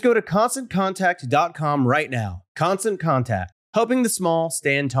 Just go to ConstantContact.com right now. Constant Contact, helping the small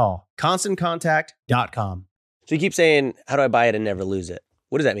stand tall. ConstantContact.com. So you keep saying, how do I buy it and never lose it?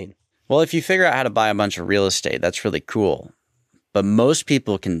 What does that mean? Well, if you figure out how to buy a bunch of real estate, that's really cool. But most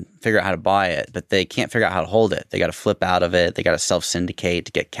people can figure out how to buy it, but they can't figure out how to hold it. They got to flip out of it. They got to self-syndicate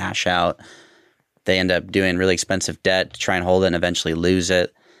to get cash out. They end up doing really expensive debt to try and hold it and eventually lose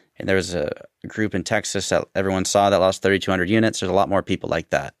it. And there was a group in Texas that everyone saw that lost 3,200 units. There's a lot more people like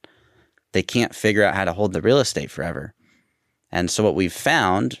that. They can't figure out how to hold the real estate forever. And so what we've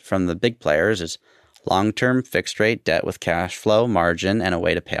found from the big players is long-term fixed rate debt with cash flow, margin, and a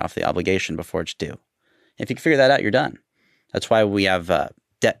way to pay off the obligation before it's due. If you can figure that out, you're done. That's why we have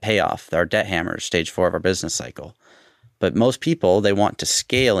debt payoff, our debt hammers, stage 4 of our business cycle. But most people, they want to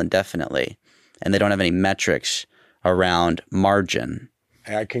scale indefinitely, and they don't have any metrics around margin.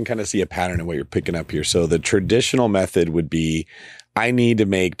 I can kind of see a pattern in what you're picking up here. So the traditional method would be, I need to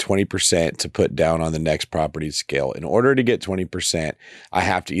make 20% to put down on the next property scale. In order to get 20%, I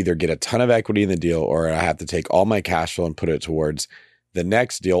have to either get a ton of equity in the deal, or I have to take all my cash flow and put it towards the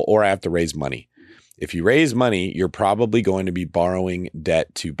next deal, or I have to raise money. If you raise money, you're probably going to be borrowing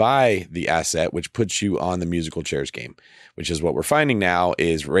debt to buy the asset, which puts you on the musical chairs game, which is what we're finding now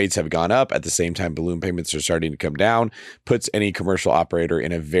is rates have gone up. At the same time, balloon payments are starting to come down, puts any commercial operator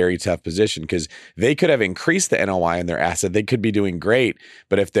in a very tough position because they could have increased the NOI in their asset. They could be doing great,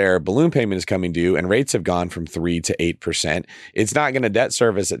 but if their balloon payment is coming due and rates have gone from 3 to 8%, it's not going to debt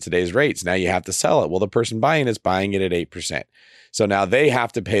service at today's rates. Now you have to sell it. Well, the person buying is buying it at 8%. So now they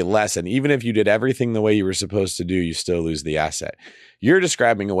have to pay less. And even if you did everything the way you were supposed to do, you still lose the asset. You're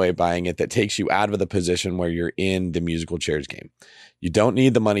describing a way of buying it that takes you out of the position where you're in the musical chairs game. You don't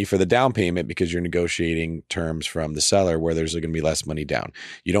need the money for the down payment because you're negotiating terms from the seller where there's going to be less money down.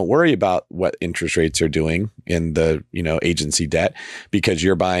 You don't worry about what interest rates are doing in the, agency debt because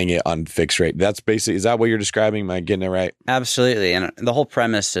you're buying it on fixed rate. That's basically, is that what you're describing? Am I getting it right? Absolutely. And the whole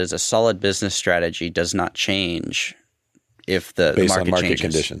premise is a solid business strategy does not change if the based market on market changes.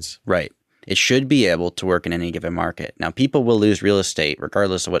 Conditions. Right. It should be able to work in any given market. Now, people will lose real estate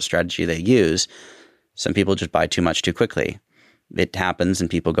regardless of what strategy they use. Some people just buy too much too quickly. It happens and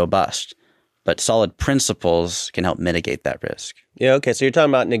people go bust. But solid principles can help mitigate that risk. Yeah, okay. So you're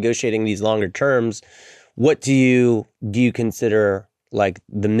talking about negotiating these longer terms. What do you consider like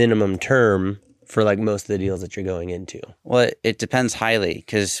the minimum term for like most of the deals that you're going into? Well, it depends highly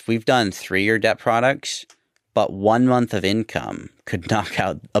because we've done 3-year debt products, but 1 month of income could knock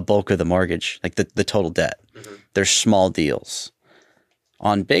out a bulk of the mortgage, like the total debt. Mm-hmm. They're small deals.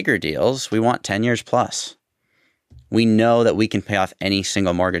 On bigger deals, we want 10 years plus. We know that we can pay off any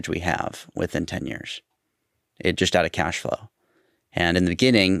single mortgage we have within 10 years. It just out of cash flow. And in the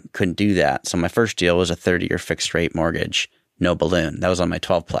beginning, couldn't do that. So my first deal was a 30-year fixed rate mortgage, no balloon. That was on my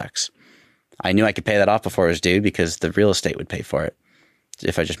 12-plex. I knew I could pay that off before it was due because the real estate would pay for it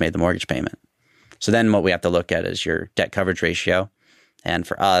if I just made the mortgage payment. So then what we have to look at is your debt coverage ratio. And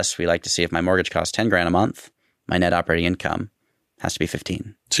for us, we like to see if my mortgage costs $10,000 a month, my net operating income has to be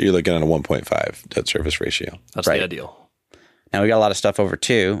 15. So you're looking at a 1.5 debt service ratio. That's right. The ideal. Now we got a lot of stuff over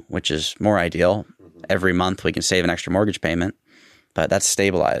 2, which is more ideal. Every month we can save an extra mortgage payment, but that's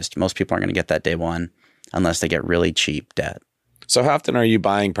stabilized. Most people aren't going to get that day one unless they get really cheap debt. So how often are you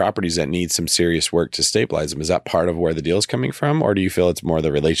buying properties that need some serious work to stabilize them? Is that part of where the deal is coming from? Or do you feel it's more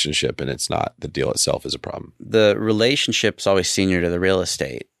the relationship and it's not the deal itself is a problem? The relationship's always senior to the real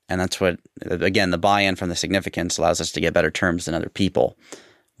estate. And that's what, again, the buy-in from the significance allows us to get better terms than other people.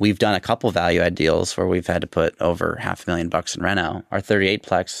 We've done a couple value-add deals where we've had to put over $500,000 in reno. Our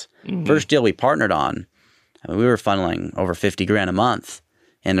 38-plex first deal we partnered on, I mean, we were funneling over $50,000 a month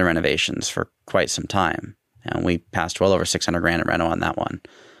into renovations for quite some time. And we passed well over $600,000 in reno on that one.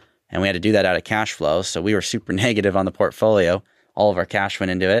 And we had to do that out of cash flow. So we were super negative on the portfolio. All of our cash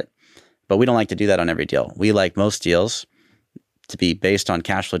went into it. But we don't like to do that on every deal. We like most deals to be based on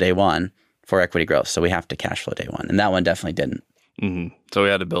cash flow day one for equity growth. So we have to cash flow day one. And that one definitely didn't. Mm-hmm. So we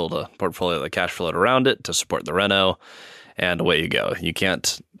had to build a portfolio that cash flowed around it to support the reno. And away you go. You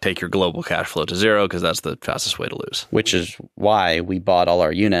can't take your global cash flow to zero because that's the fastest way to lose. Which is why we bought all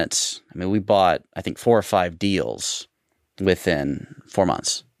our units. I mean, we bought, I think, 4 or 5 deals within 4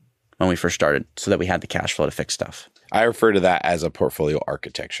 months when we first started so that we had the cash flow to fix stuff. I refer to that as a portfolio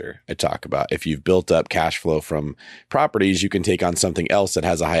architecture. I talk about if you've built up cash flow from properties, you can take on something else that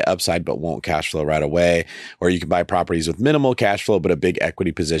has a high upside but won't cash flow right away. Or you can buy properties with minimal cash flow but a big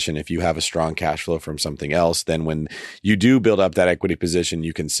equity position. If you have a strong cash flow from something else, then when you do build up that equity position,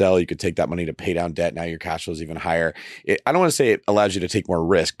 you can sell. You could take that money to pay down debt. Now your cash flow is even higher. I don't want to say it allows you to take more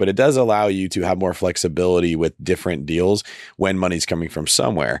risk, but it does allow you to have more flexibility with different deals when money's coming from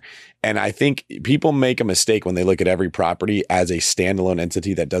somewhere. And I think people make a mistake when they look at every property as a standalone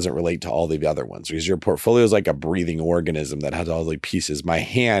entity that doesn't relate to all the other ones, because your portfolio is like a breathing organism that has all the pieces. My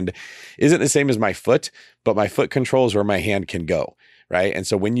hand isn't the same as my foot, but my foot controls where my hand can go. Right. And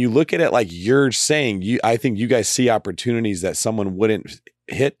so when you look at it like you're saying, I think you guys see opportunities that someone wouldn't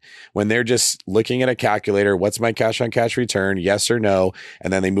hit when they're just looking at a calculator. What's my cash on cash return? Yes or no.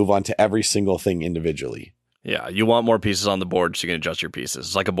 And then they move on to every single thing individually. Yeah, you want more pieces on the board so you can adjust your pieces.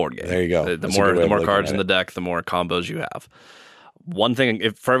 It's like a board game. There you go. The more cards in the deck, the more combos you have. One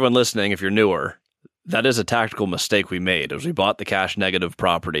thing, for everyone listening, if you're newer, that is a tactical mistake we made. Is we bought the cash negative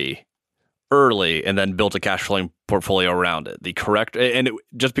property early and then built a cash flowing portfolio around it.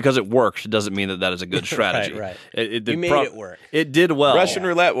 Just because it worked doesn't mean that is a good strategy. Right. You made it work. It did well. Russian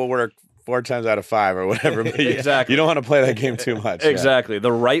roulette will work 4 times out of 5 or whatever. But exactly. You don't want to play that game too much. Exactly.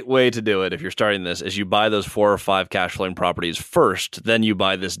 The right way to do it, if you're starting this, is you buy those 4 or 5 cash flowing properties first, then you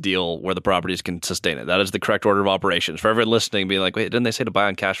buy this deal where the properties can sustain it. That is the correct order of operations. For everyone listening, being like, wait, didn't they say to buy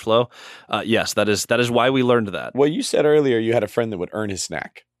on cash flow? Yes, that is why we learned that. Well, you said earlier you had a friend that would earn his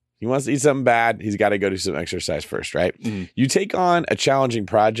snack. He wants to eat something bad. He's got to go do some exercise first, right? Mm-hmm. You take on a challenging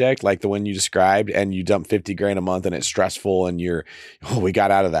project like the one you described and you dump $50,000 a month and it's stressful and we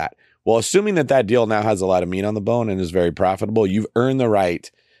got out of that. Well, assuming that deal now has a lot of meat on the bone and is very profitable, you've earned the right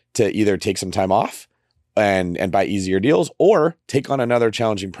to either take some time off and buy easier deals or take on another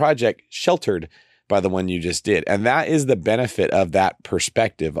challenging project sheltered by the one you just did. And that is the benefit of that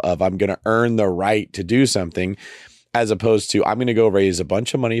perspective of I'm going to earn the right to do something, as opposed to I'm going to go raise a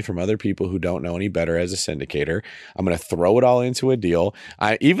bunch of money from other people who don't know any better as a syndicator. I'm going to throw it all into a deal.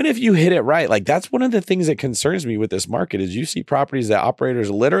 Even if you hit it right, like that's one of the things that concerns me with this market is you see properties that operators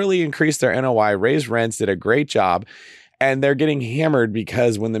literally increased their NOI, raised rents, did a great job, and they're getting hammered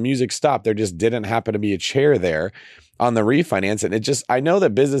because when the music stopped, there just didn't happen to be a chair there on the refinance. And I know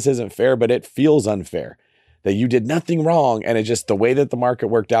that business isn't fair, but it feels unfair. That you did nothing wrong. And it's just the way that the market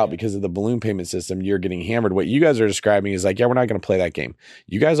worked out because of the balloon payment system, you're getting hammered. What you guys are describing is like, yeah, we're not going to play that game.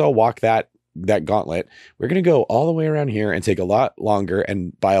 You guys all walk that gauntlet. We're going to go all the way around here and take a lot longer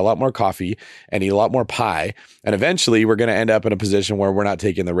and buy a lot more coffee and eat a lot more pie. And eventually we're going to end up in a position where we're not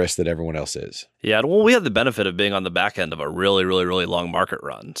taking the risk that everyone else is. Yeah. Well, we have the benefit of being on the back end of a really, really, really long market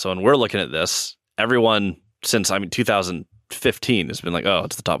run. So when we're looking at this, everyone since 2000, 15 has been like, oh,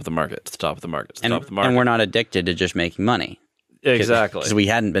 it's the top of the market. It's the top of the market. It's the top of the market. And we're not addicted to just making money. Exactly. Because we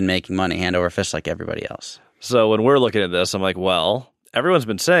hadn't been making money hand over fist like everybody else. So when we're looking at this, I'm like, well, everyone's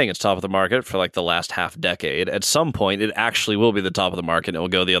been saying it's top of the market for like the last half decade. At some point, it actually will be the top of the market and it will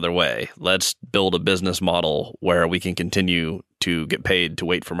go the other way. Let's build a business model where we can continue to get paid to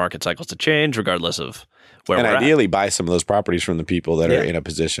wait for market cycles to change, regardless of where we're ideally buy some of those properties from the people that are in a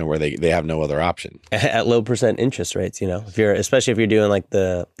position where they have no other option. At low % interest rates, especially if you're doing like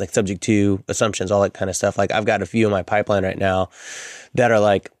subject to assumptions, all that kind of stuff. Like I've got a few in my pipeline right now that are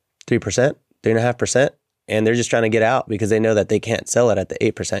like 3%, 3.5%. And they're just trying to get out because they know that they can't sell it at the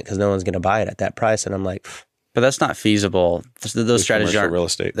 8% because no one's going to buy it at that price. And I'm like, but that's not feasible. Those strategies aren't real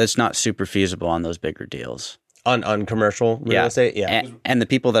estate. That's not super feasible on those bigger deals. On commercial real estate, And the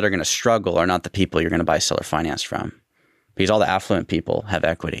people that are going to struggle are not the people you're going to buy seller finance from, because all the affluent people have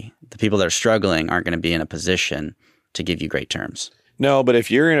equity. The people that are struggling aren't going to be in a position to give you great terms. No, but if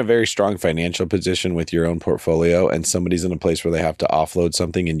you're in a very strong financial position with your own portfolio and somebody's in a place where they have to offload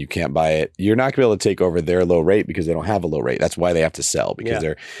something and you can't buy it, you're not going to be able to take over their low rate because they don't have a low rate. That's why they have to sell, because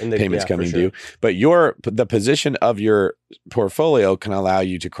their payments coming due. But the position of your portfolio can allow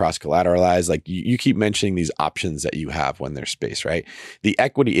you to cross collateralize. Like you keep mentioning these options that you have when there's space, right? The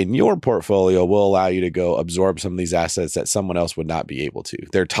equity in your portfolio will allow you to go absorb some of these assets that someone else would not be able to.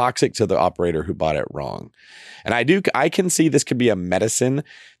 They're toxic to the operator who bought it wrong. And I can see this could be a medicine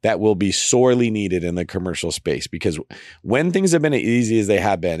that will be sorely needed in the commercial space, because when things have been as easy as they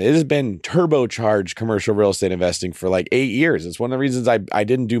have been, it has been turbocharged commercial real estate investing for like 8 years. It's one of the reasons I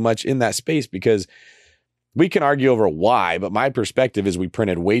didn't do much in that space, because we can argue over why, but my perspective is we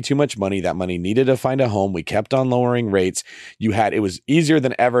printed way too much money. That money needed to find a home. We kept on lowering rates. It was easier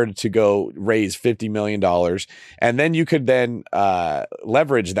than ever to go raise $50 million. And then you could then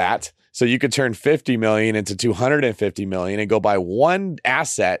leverage that. So you could turn $50 million into $250 million and go buy one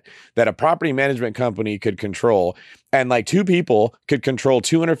asset that a property management company could control. And like two people could control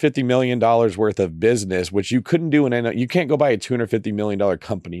 $250 million worth of business, which you couldn't do you can't go buy a $250 million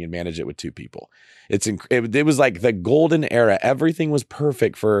company and manage it with two people. It was like the golden era. Everything was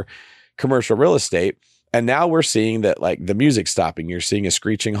perfect for commercial real estate. And now we're seeing that like the music's stopping. You're seeing a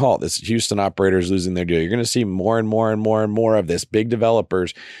screeching halt. This Houston operator is losing their deal. You're going to see more and more and more and more of this. Big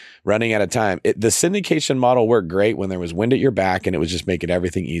developers running out of time. The syndication model worked great when there was wind at your back and it was just making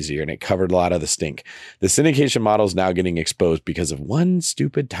everything easier and it covered a lot of the stink. The syndication model is now getting exposed because of one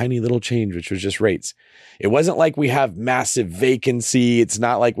stupid tiny little change, which was just rates. It wasn't like we have massive vacancy. It's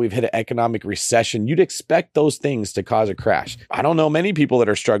not like we've hit an economic recession. You'd expect those things to cause a crash. I don't know many people that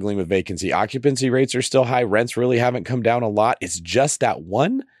are struggling with vacancy. Occupancy rates are still high. Rents really haven't come down a lot. It's just that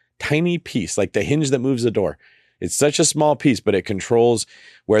one tiny piece, like the hinge that moves the door. It's such a small piece, but it controls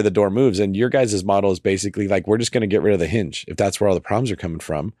where the door moves. And your guys' model is basically like, we're just going to get rid of the hinge. If that's where all the problems are coming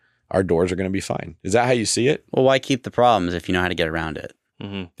from, our doors are going to be fine. Is that how you see it? Well, why keep the problems if you know how to get around it?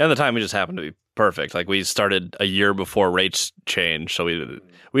 Mm-hmm. And the timing just happened to be perfect. Like we started a year before rates changed. So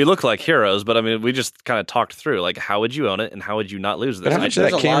we look like heroes, but I mean, we just kind of talked through like, how would you own it and how would you not lose this? But how much of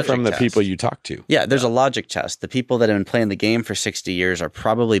that came from the people you talked to? Yeah, there's a logic test. The people that have been playing the game for 60 years are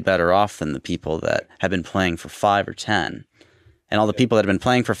probably better off than the people that have been playing for 5 or 10. And all the people that have been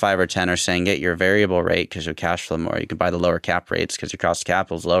playing for 5 or 10 are saying, get your variable rate because you'll cash flow more. You can buy the lower cap rates because your cost of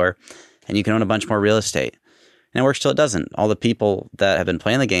capital is lower. And you can own a bunch more real estate. And it works till it doesn't. All the people that have been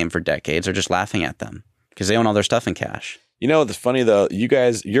playing the game for decades are just laughing at them because they own all their stuff in cash. You know, it's funny though, you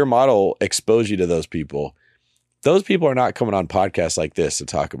guys, your model exposed you to those people. Those people are not coming on podcasts like this to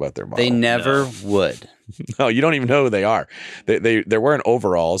talk about their model. They never would. No, you don't even know who they are. They're wearing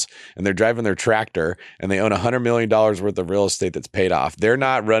overalls and they're driving their tractor and they own $100 million worth of real estate that's paid off. They're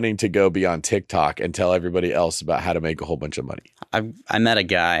not running to go be on TikTok and tell everybody else about how to make a whole bunch of money. I met a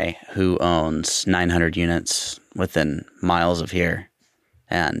guy who owns 900 units within miles of here,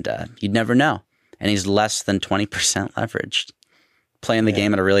 and you'd never know. And he's less than 20% leveraged, playing the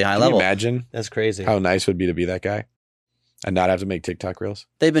game at a really high level. Can you imagine? That's crazy. How nice it would be to be that guy and not have to make TikTok reels?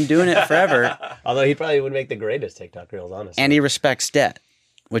 They've been doing it forever. Although he probably would make the greatest TikTok reels, honestly. And he respects debt,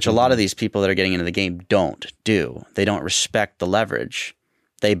 which a lot of these people that are getting into the game don't do. They don't respect the leverage.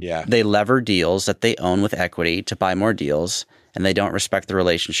 They lever deals that they own with equity to buy more deals, and they don't respect the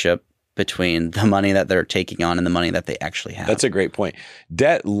relationship between the money that they're taking on and the money that they actually have. That's a great point.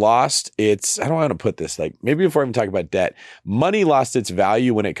 Debt lost its, I don't want to put this, like maybe before I even talk about debt, money lost its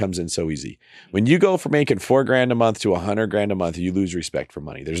value when it comes in so easy. When you go from making $4,000 a month to $100,000 a month, you lose respect for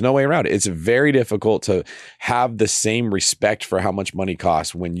money. There's no way around it. It's very difficult to have the same respect for how much money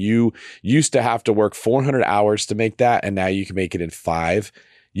costs when you used to have to work 400 hours to make that, and now you can make it in 5.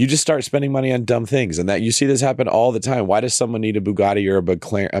 you just start spending money on dumb things. And that you see this happen all the time. Why does someone need a Bugatti or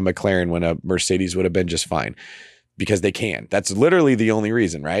a McLaren when a Mercedes would have been just fine? Because they can. That's literally the only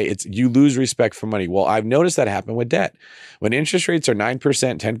reason, right? It's you lose respect for money. Well, I've noticed that happen with debt. When interest rates are 9%,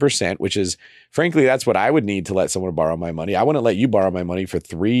 10%, which is, frankly, that's what I would need to let someone borrow my money. I wouldn't let you borrow my money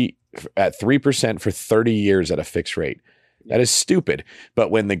at 3% for 30 years at a fixed rate. That is stupid. But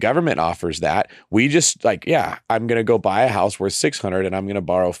when the government offers that, we just like, yeah, I'm going to go buy a house worth $600 and I'm going to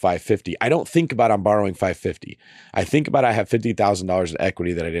borrow $550. I don't think about I'm borrowing $550. I think about I have $50,000 in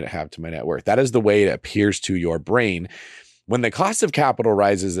equity that I didn't have to my net worth. That is the way it appears to your brain. When the cost of capital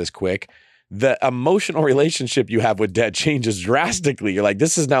rises this quick, the emotional relationship you have with debt changes drastically. You're like,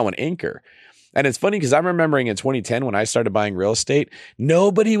 this is now an anchor. And it's funny because I'm remembering in 2010 when I started buying real estate,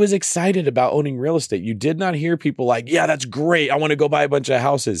 nobody was excited about owning real estate. You did not hear people like, yeah, that's great. I want to go buy a bunch of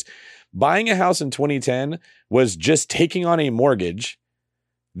houses. Buying a house in 2010 was just taking on a mortgage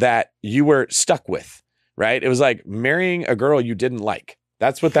that you were stuck with, right? It was like marrying a girl you didn't like.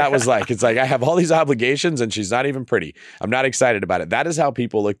 That's what that was like. It's like, I have all these obligations and she's not even pretty. I'm not excited about it. That is how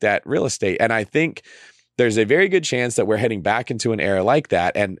people looked at real estate. And I think there's a very good chance that we're heading back into an era like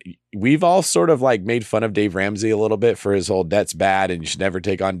that. And we've all sort of like made fun of Dave Ramsey a little bit for his whole debt's bad and you should never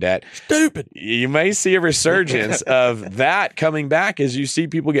take on debt. Stupid. You may see a resurgence of that coming back as you see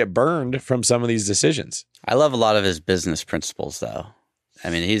people get burned from some of these decisions. I love a lot of his business principles, though. I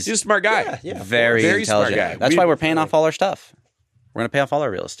mean, he's a smart guy. Very intelligent. Smart guy. That's why we're paying off all our stuff. We're going to pay off all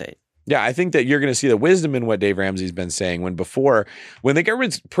our real estate. Yeah, I think that you're going to see the wisdom in what Dave Ramsey's been saying when the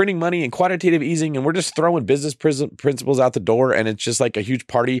government's printing money and quantitative easing and we're just throwing business principles out the door and it's just like a huge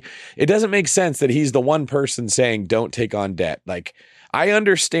party. It doesn't make sense that he's the one person saying don't take on debt. Like, I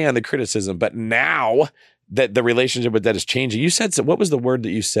understand the criticism, but now that the relationship with debt is changing, you said, so what was the word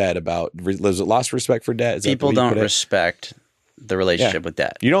that you said about, was it lost respect for debt? People don't respect the relationship with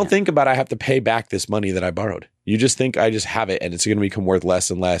debt. You don't think about I have to pay back this money that I borrowed. You just think I just have it and it's going to become worth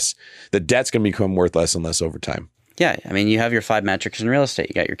less and less. The debt's going to become worth less and less over time. Yeah. I mean, you have your 5 metrics in real estate.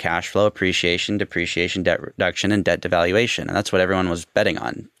 You got your cash flow, appreciation, depreciation, debt reduction, and debt devaluation. And that's what everyone was betting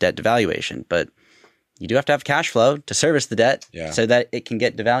on, debt devaluation. But you do have to have cash flow to service the debt so that it can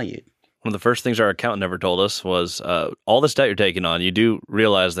get devalued. One of the first things our accountant ever told us was all this debt you're taking on, you do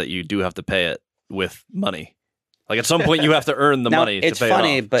realize that you do have to pay it with money. Like at some point you have to earn the money to pay it off. It's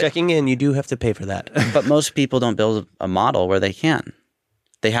funny, but checking in, you do have to pay for that. But most people don't build a model where they can.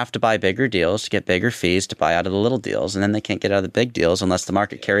 They have to buy bigger deals to get bigger fees to buy out of the little deals, and then they can't get out of the big deals unless the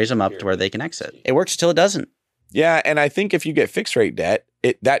market carries them up to where they can exit. It works till it doesn't. Yeah, and I think if you get fixed rate debt,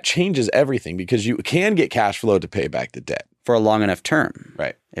 that changes everything because you can get cash flow to pay back the debt. For a long enough term.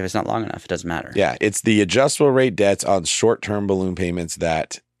 Right. If it's not long enough, it doesn't matter. Yeah, it's the adjustable rate debts on short-term balloon payments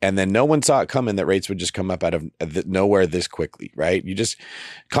and then no one saw it coming that rates would just come up out of nowhere this quickly, right?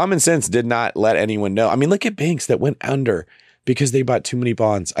 Common sense did not let anyone know. I mean, look at banks that went under because they bought too many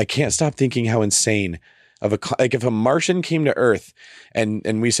bonds. I can't stop thinking how insane if a Martian came to Earth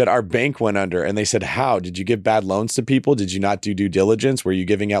and we said our bank went under and they said, how? Did you give bad loans to people? Did you not do due diligence? Were you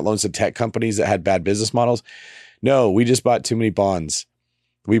giving out loans to tech companies that had bad business models? No, we just bought too many bonds.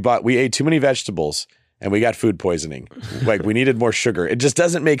 We ate too many vegetables. And we got food poisoning. Like we needed more sugar. It just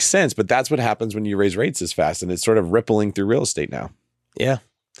doesn't make sense. But that's what happens when you raise rates this fast. And it's sort of rippling through real estate now. Yeah.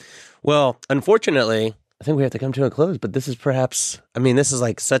 Well, unfortunately, I think we have to come to a close. But this is this is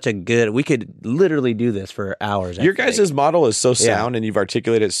like such a good, we could literally do this for hours. Your guys' model is so sound and you've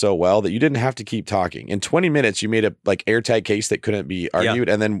articulated it so well that you didn't have to keep talking. In 20 minutes, you made a airtight case that couldn't be argued.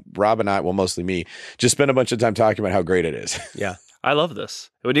 Yeah. And then Rob and I, well, mostly me, just spent a bunch of time talking about how great it is. Yeah. I love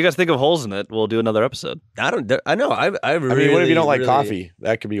this. When you guys think of holes in it, we'll do another episode. I know. I really, mean, what if you don't like coffee?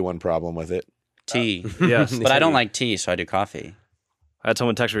 That could be one problem with it. Tea. Yes. But I don't like tea, so I do coffee. I had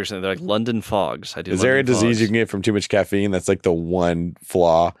someone text me recently. They're like, London fogs. I do. Is there a disease you can get from too much caffeine? That's like the one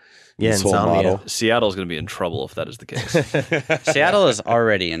flaw. Yeah, this whole model. Seattle's going to be in trouble if that is the case. Seattle is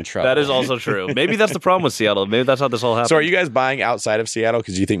already in trouble. That is also true. Maybe that's the problem with Seattle. Maybe that's how this all happened. So are you guys buying outside of Seattle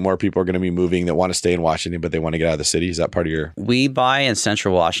because you think more people are going to be moving that want to stay in Washington, but they want to get out of the city? Is that part of your... We buy in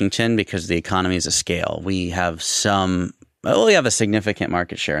central Washington because the economy is a scale. We have a significant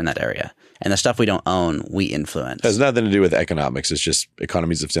market share in that area. And the stuff we don't own, we influence. It has nothing to do with economics. It's just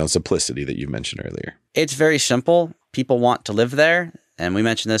economies of scale and simplicity that you mentioned earlier. It's very simple. People want to live there. And we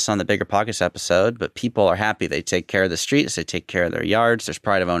mentioned this on the Bigger Pockets episode, but people are happy. They take care of the streets. They take care of their yards. There's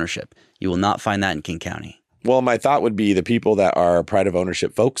pride of ownership. You will not find that in King County. Well, my thought would be the people that are pride of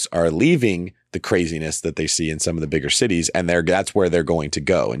ownership folks are leaving the craziness that they see in some of the bigger cities, and that's where they're going to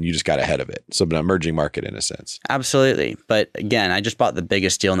go, and you just got ahead of it. So an emerging market in a sense. Absolutely. But again, I just bought the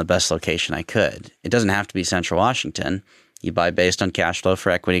biggest deal in the best location I could. It doesn't have to be central Washington. You buy based on cash flow for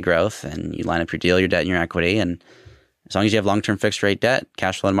equity growth, and you line up your deal, your debt, and your equity. And as long as you have long-term fixed rate debt,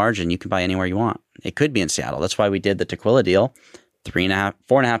 cash flow and margin, you can buy anywhere you want. It could be in Seattle. That's why we did the Tequila deal,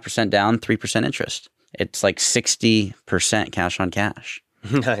 4.5% down, 3% interest. It's like 60% cash on cash.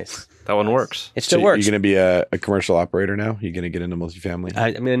 Nice. That one works. It still So works. You're going to be a commercial operator now? You're going to get into multifamily?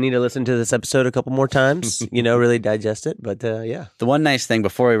 I'm going to need to listen to this episode a couple more times, really digest it. But yeah. The one nice thing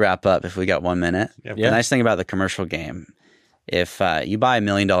before we wrap up, if we got 1 minute, Yep. the nice thing about the commercial game, if you buy $1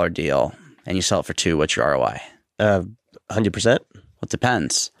 million deal and you sell it for $2 million, what's your ROI? 100%. Well, it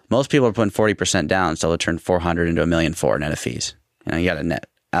depends. Most people are putting 40% down, so they'll turn 400 into $1.4 million net of fees. You got to net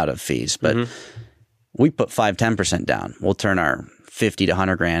out of fees, but we put 5-10% down. We'll turn our 50 to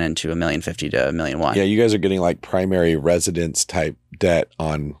 100 grand into $1.05 million to $1.1 million. Yeah, you guys are getting like primary residence type debt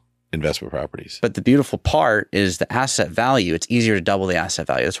on investment properties. But the beautiful part is the asset value. It's easier to double the asset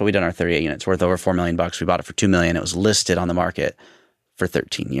value. That's what we done our 38 units, worth over $4 million. We bought it for $2 million. It was listed on the market for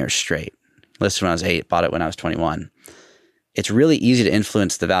 13 years straight. Listed when I was 8, bought it when I was 21. It's really easy to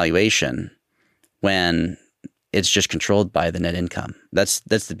influence the valuation when it's just controlled by the net income. That's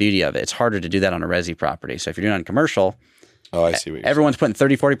the beauty of it. It's harder to do that on a resi property. So if you're doing it on commercial, Oh, I see what you're everyone's putting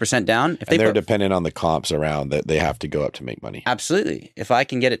 30-40% down. If and they're put, dependent on the comps around that they have to go up to make money. absolutely. If I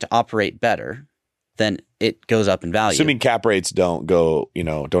can get it to operate better, then it goes up in value. Assuming cap rates don't go,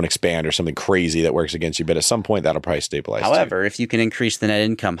 don't expand or something crazy that works against you, but at some point that'll probably stabilize. However, if you can increase the net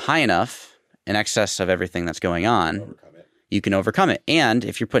income high enough in excess of everything that's going on, you can overcome it. And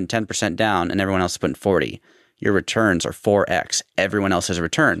if you're putting 10% down and everyone else is putting 40, your returns are 4x everyone else's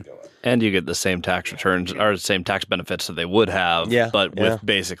return. And you get the same tax returns or the same tax benefits that they would have, but with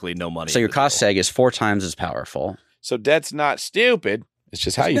basically no money. So your cost seg is 4 times as powerful. So debt's not stupid. It's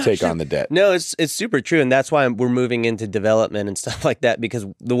just how you take on the debt. No, it's super true. And that's why we're moving into development and stuff like that, because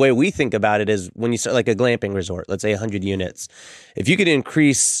the way we think about it is when you start like a glamping resort, let's say 100 units, if you could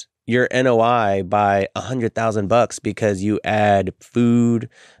increase your NOI by $100,000 because you add food,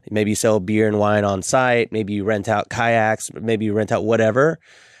 maybe you sell beer and wine on site, maybe you rent out kayaks, maybe you rent out whatever,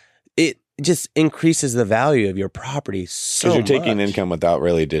 it just increases the value of your property so much. Because you're taking income without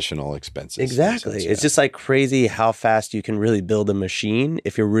really additional expenses. Exactly. Sense, It's just like crazy how fast you can really build a machine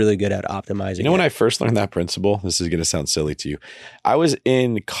if you're really good at optimizing You know, when I first learned that principle, this is going to sound silly to you. I was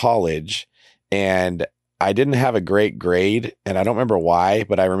in college and I didn't have a great grade, and I don't remember why,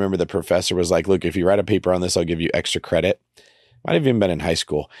 but I remember the professor was like, look, if you write a paper on this, I'll give you extra credit. Might have even been in high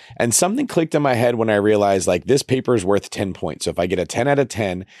school. And something clicked in my head when I realized like this paper is worth 10 points. So if I get a 10 out of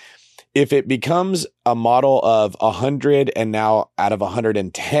 10, if it becomes a model of 100 and now out of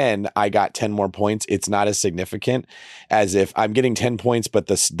 110, I got 10 more points, it's not as significant as if I'm getting 10 points, but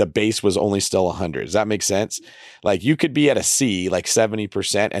the base was only still 100. Does that make sense? Like you could be at a C, like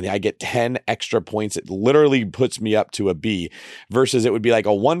 70%, and I get 10 extra points. It literally puts me up to a B versus it would be like a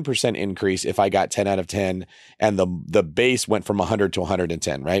 1% increase if I got 10 out of 10 and the base went from 100 to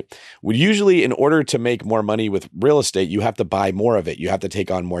 110, right? Well, usually in order to make more money with real estate, you have to buy more of it. You have to take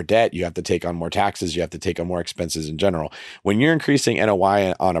on more debt. You have to take on more taxes. You have to take on more expenses in general. When you're increasing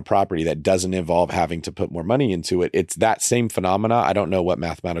NOI on a property that doesn't involve having to put more money into it, it's that same phenomena. I don't know what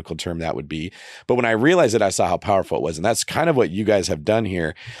mathematical term that would be, but when I realized it, I saw how powerful it was. And that's kind of what you guys have done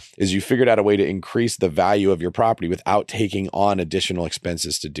here is you figured out a way to increase the value of your property without taking on additional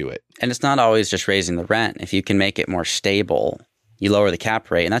expenses to do it. And it's not always just raising the rent. If you can make it more stable, you lower the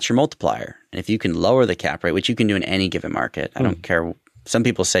cap rate, and that's your multiplier. And if you can lower the cap rate, which you can do in any given market, I don't care. Some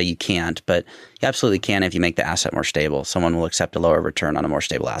people say you can't, but you absolutely can if you make the asset more stable. Someone will accept a lower return on a more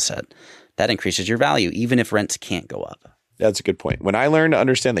stable asset. That increases your value, even if rents can't go up. That's a good point. When I learned to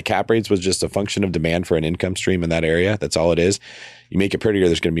understand that cap rates was just a function of demand for an income stream in that area, that's all it is. You make it prettier,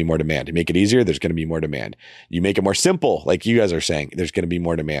 there's going to be more demand. You make it easier, there's going to be more demand. You make it more simple, like you guys are saying, there's going to be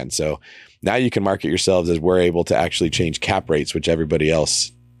more demand. So now you can market yourselves as we're able to actually change cap rates, which everybody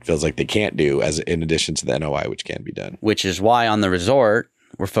else feels like they can't do, as in addition to the NOI, which can be done. Which is why on the resort,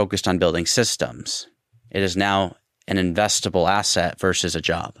 we're focused on building systems. It is now an investable asset versus a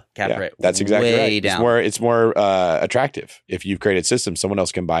job. Cap rate that's exactly way right. down. It's more attractive. If you've created systems, someone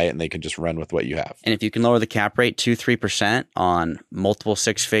else can buy it and they can just run with what you have. And if you can lower the cap rate 2-3% on multiple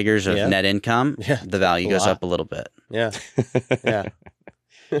 6 figures of net income, the value goes up a little bit. Yeah. Yeah.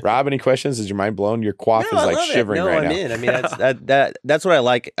 Rob, any questions? Is your mind blown? Your quaff is like shivering right now. I'm in. I mean, that's what I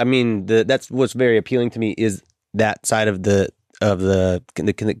like. I mean, that's what's very appealing to me is that side of the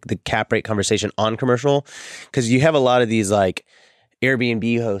cap rate conversation on commercial, because you have a lot of these like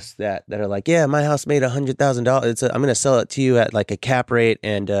Airbnb hosts that are like, yeah, my house made $100,000. I'm going to sell it to you at like a cap rate,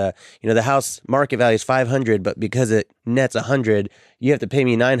 and the house market value is 500, but because it nets 100, you have to pay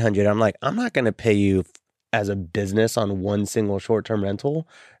me 900. I'm like, I'm not going to pay you as a business on one single short-term rental?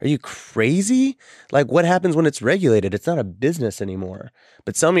 Are you crazy? Like, what happens when it's regulated? It's not a business anymore.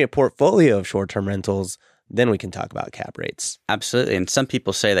 But sell me a portfolio of short-term rentals, then we can talk about cap rates. Absolutely. And some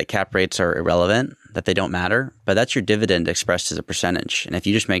people say that cap rates are irrelevant, that they don't matter, but that's your dividend expressed as a percentage. And if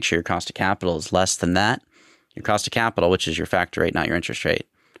you just make sure your cost of capital is less than that, your cost of capital, which is your factor rate, not your interest rate,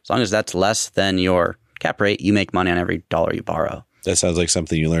 as long as that's less than your cap rate, you make money on every dollar you borrow. That sounds like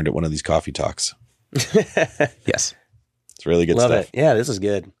something you learned at one of these coffee talks. Yes. It's really good Love stuff. it. Yeah, this is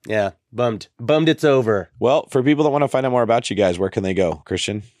good. Yeah, bummed it's over. Well, for people that want to find out more about you guys, where can they go?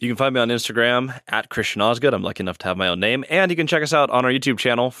 Christian? You can find me on Instagram at Christian Osgood. I'm lucky enough to have my own name. And you can check us out on our YouTube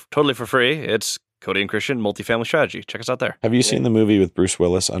channel totally for free. It's Cody and Christian Multifamily Strategy. Check us out there. Have you seen the movie with Bruce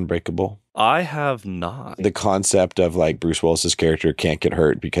Willis, Unbreakable? I have not. The concept of like Bruce Willis's character can't get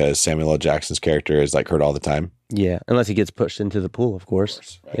hurt because Samuel L. Jackson's character is like hurt all the time. Yeah, unless he gets pushed into the pool, of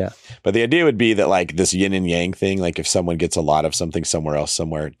course. Right. Yeah. But the idea would be that like this yin and yang thing, like if someone gets a lot of something somewhere else,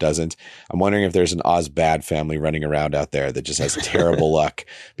 somewhere it doesn't. I'm wondering if there's an Osbad family running around out there that just has terrible luck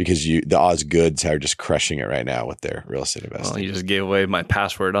because the Osgoods are just crushing it right now with their real estate investing. Well, you just gave away my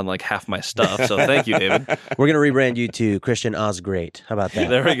password on like half my stuff. So thank you, David. We're going to rebrand you to Christian Osgreat. How about that?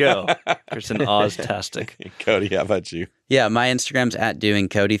 There we go. Christian Oztastic. Cody, how about you? Yeah, my Instagram's at doing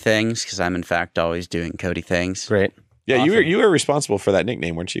Cody things because I'm in fact always doing Cody things. Great. Yeah, Awesome. you were responsible for that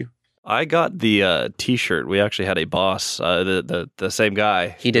nickname, weren't you? I got the T-shirt. We actually had a boss, the same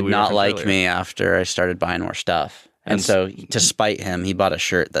guy. He did who we not referenced like earlier. me after I started buying more stuff. And so to spite him, he bought a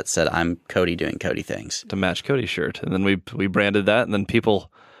shirt that said, I'm Cody doing Cody things. To match Cody's shirt. And then we branded that, and then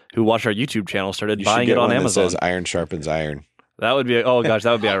people who watch our YouTube channel started You buying should get it on one Amazon. That says iron sharpens iron. That would be, oh gosh,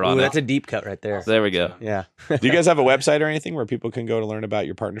 that would be ironic. Ooh, that's a deep cut right there. There we go. Yeah. Do you guys have a website or anything where people can go to learn about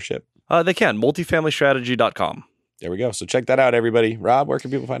your partnership? They can. Multifamilystrategy.com. There we go. So check that out, everybody. Rob, where can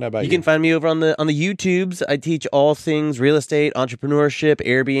people find out about you? You can find me over on the YouTubes. I teach all things real estate, entrepreneurship,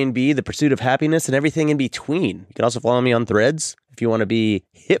 Airbnb, the pursuit of happiness, and everything in between. You can also follow me on Threads if you want to be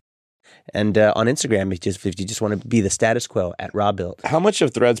hip, and on Instagram if you just want to be the status quo at RobBuilt. How much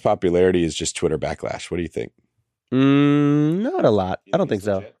of Threads' popularity is just Twitter backlash? What do you think? Not a lot. I don't think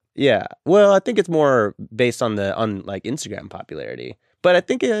so. Yeah. Well, I think it's more based on like Instagram popularity. But I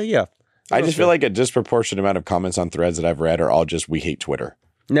think yeah. I just feel like a disproportionate amount of comments on Threads that I've read are all just we hate Twitter.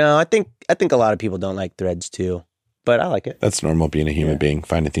 No, I think a lot of people don't like Threads too. But I like it. That's normal being a human being,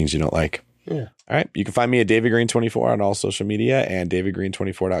 finding things you don't like. Yeah. All right. You can find me at DavidGreen24 on all social media and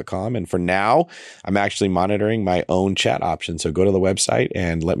DavidGreen24.com. And for now, I'm actually monitoring my own chat option. So go to the website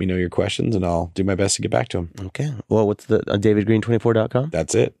and let me know your questions and I'll do my best to get back to them. Okay. Well, what's the DavidGreen24.com?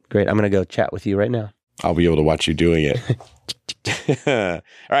 That's it. Great. I'm going to go chat with you right now. I'll be able to watch you doing it. All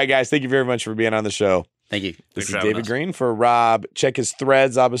right, guys. Thank you very much for being on the show. Thank you. This Thanks is for having David us. Green for Rob. Check his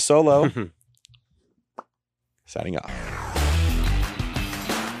Threads, Abasolo. Signing off.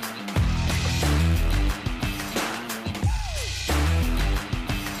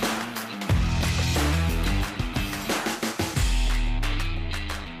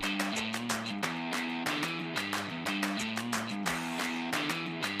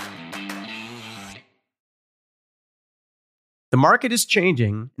 The market is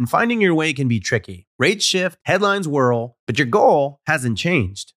changing, and finding your way can be tricky. Rates shift, headlines whirl, but your goal hasn't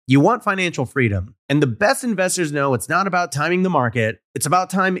changed. You want financial freedom, and the best investors know it's not about timing the market, it's about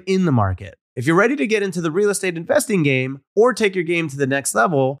time in the market. If you're ready to get into the real estate investing game or take your game to the next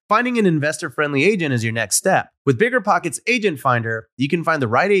level, finding an investor-friendly agent is your next step. With BiggerPockets Agent Finder, you can find the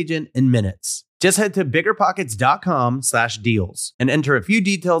right agent in minutes. Just head to biggerpockets.com/deals and enter a few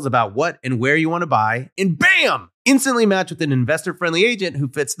details about what and where you want to buy, and bam! Instantly match with an investor-friendly agent who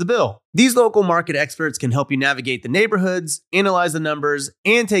fits the bill. These local market experts can help you navigate the neighborhoods, analyze the numbers,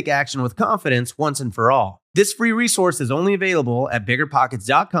 and take action with confidence once and for all. This free resource is only available at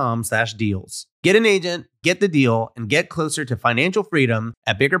biggerpockets.com/deals. Get an agent, get the deal, and get closer to financial freedom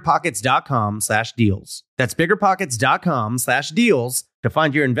at biggerpockets.com/deals. That's biggerpockets.com/deals to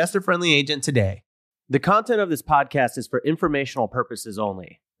find your investor-friendly agent today. The content of this podcast is for informational purposes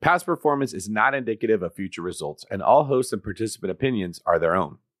only. Past performance is not indicative of future results, and all host and participant opinions are their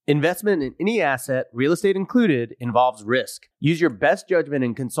own. Investment in any asset, real estate included, involves risk. Use your best judgment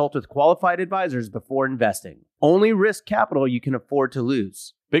and consult with qualified advisors before investing. Only risk capital you can afford to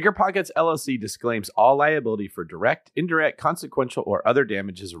lose. BiggerPockets LLC disclaims all liability for direct, indirect, consequential, or other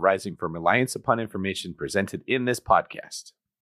damages arising from reliance upon information presented in this podcast.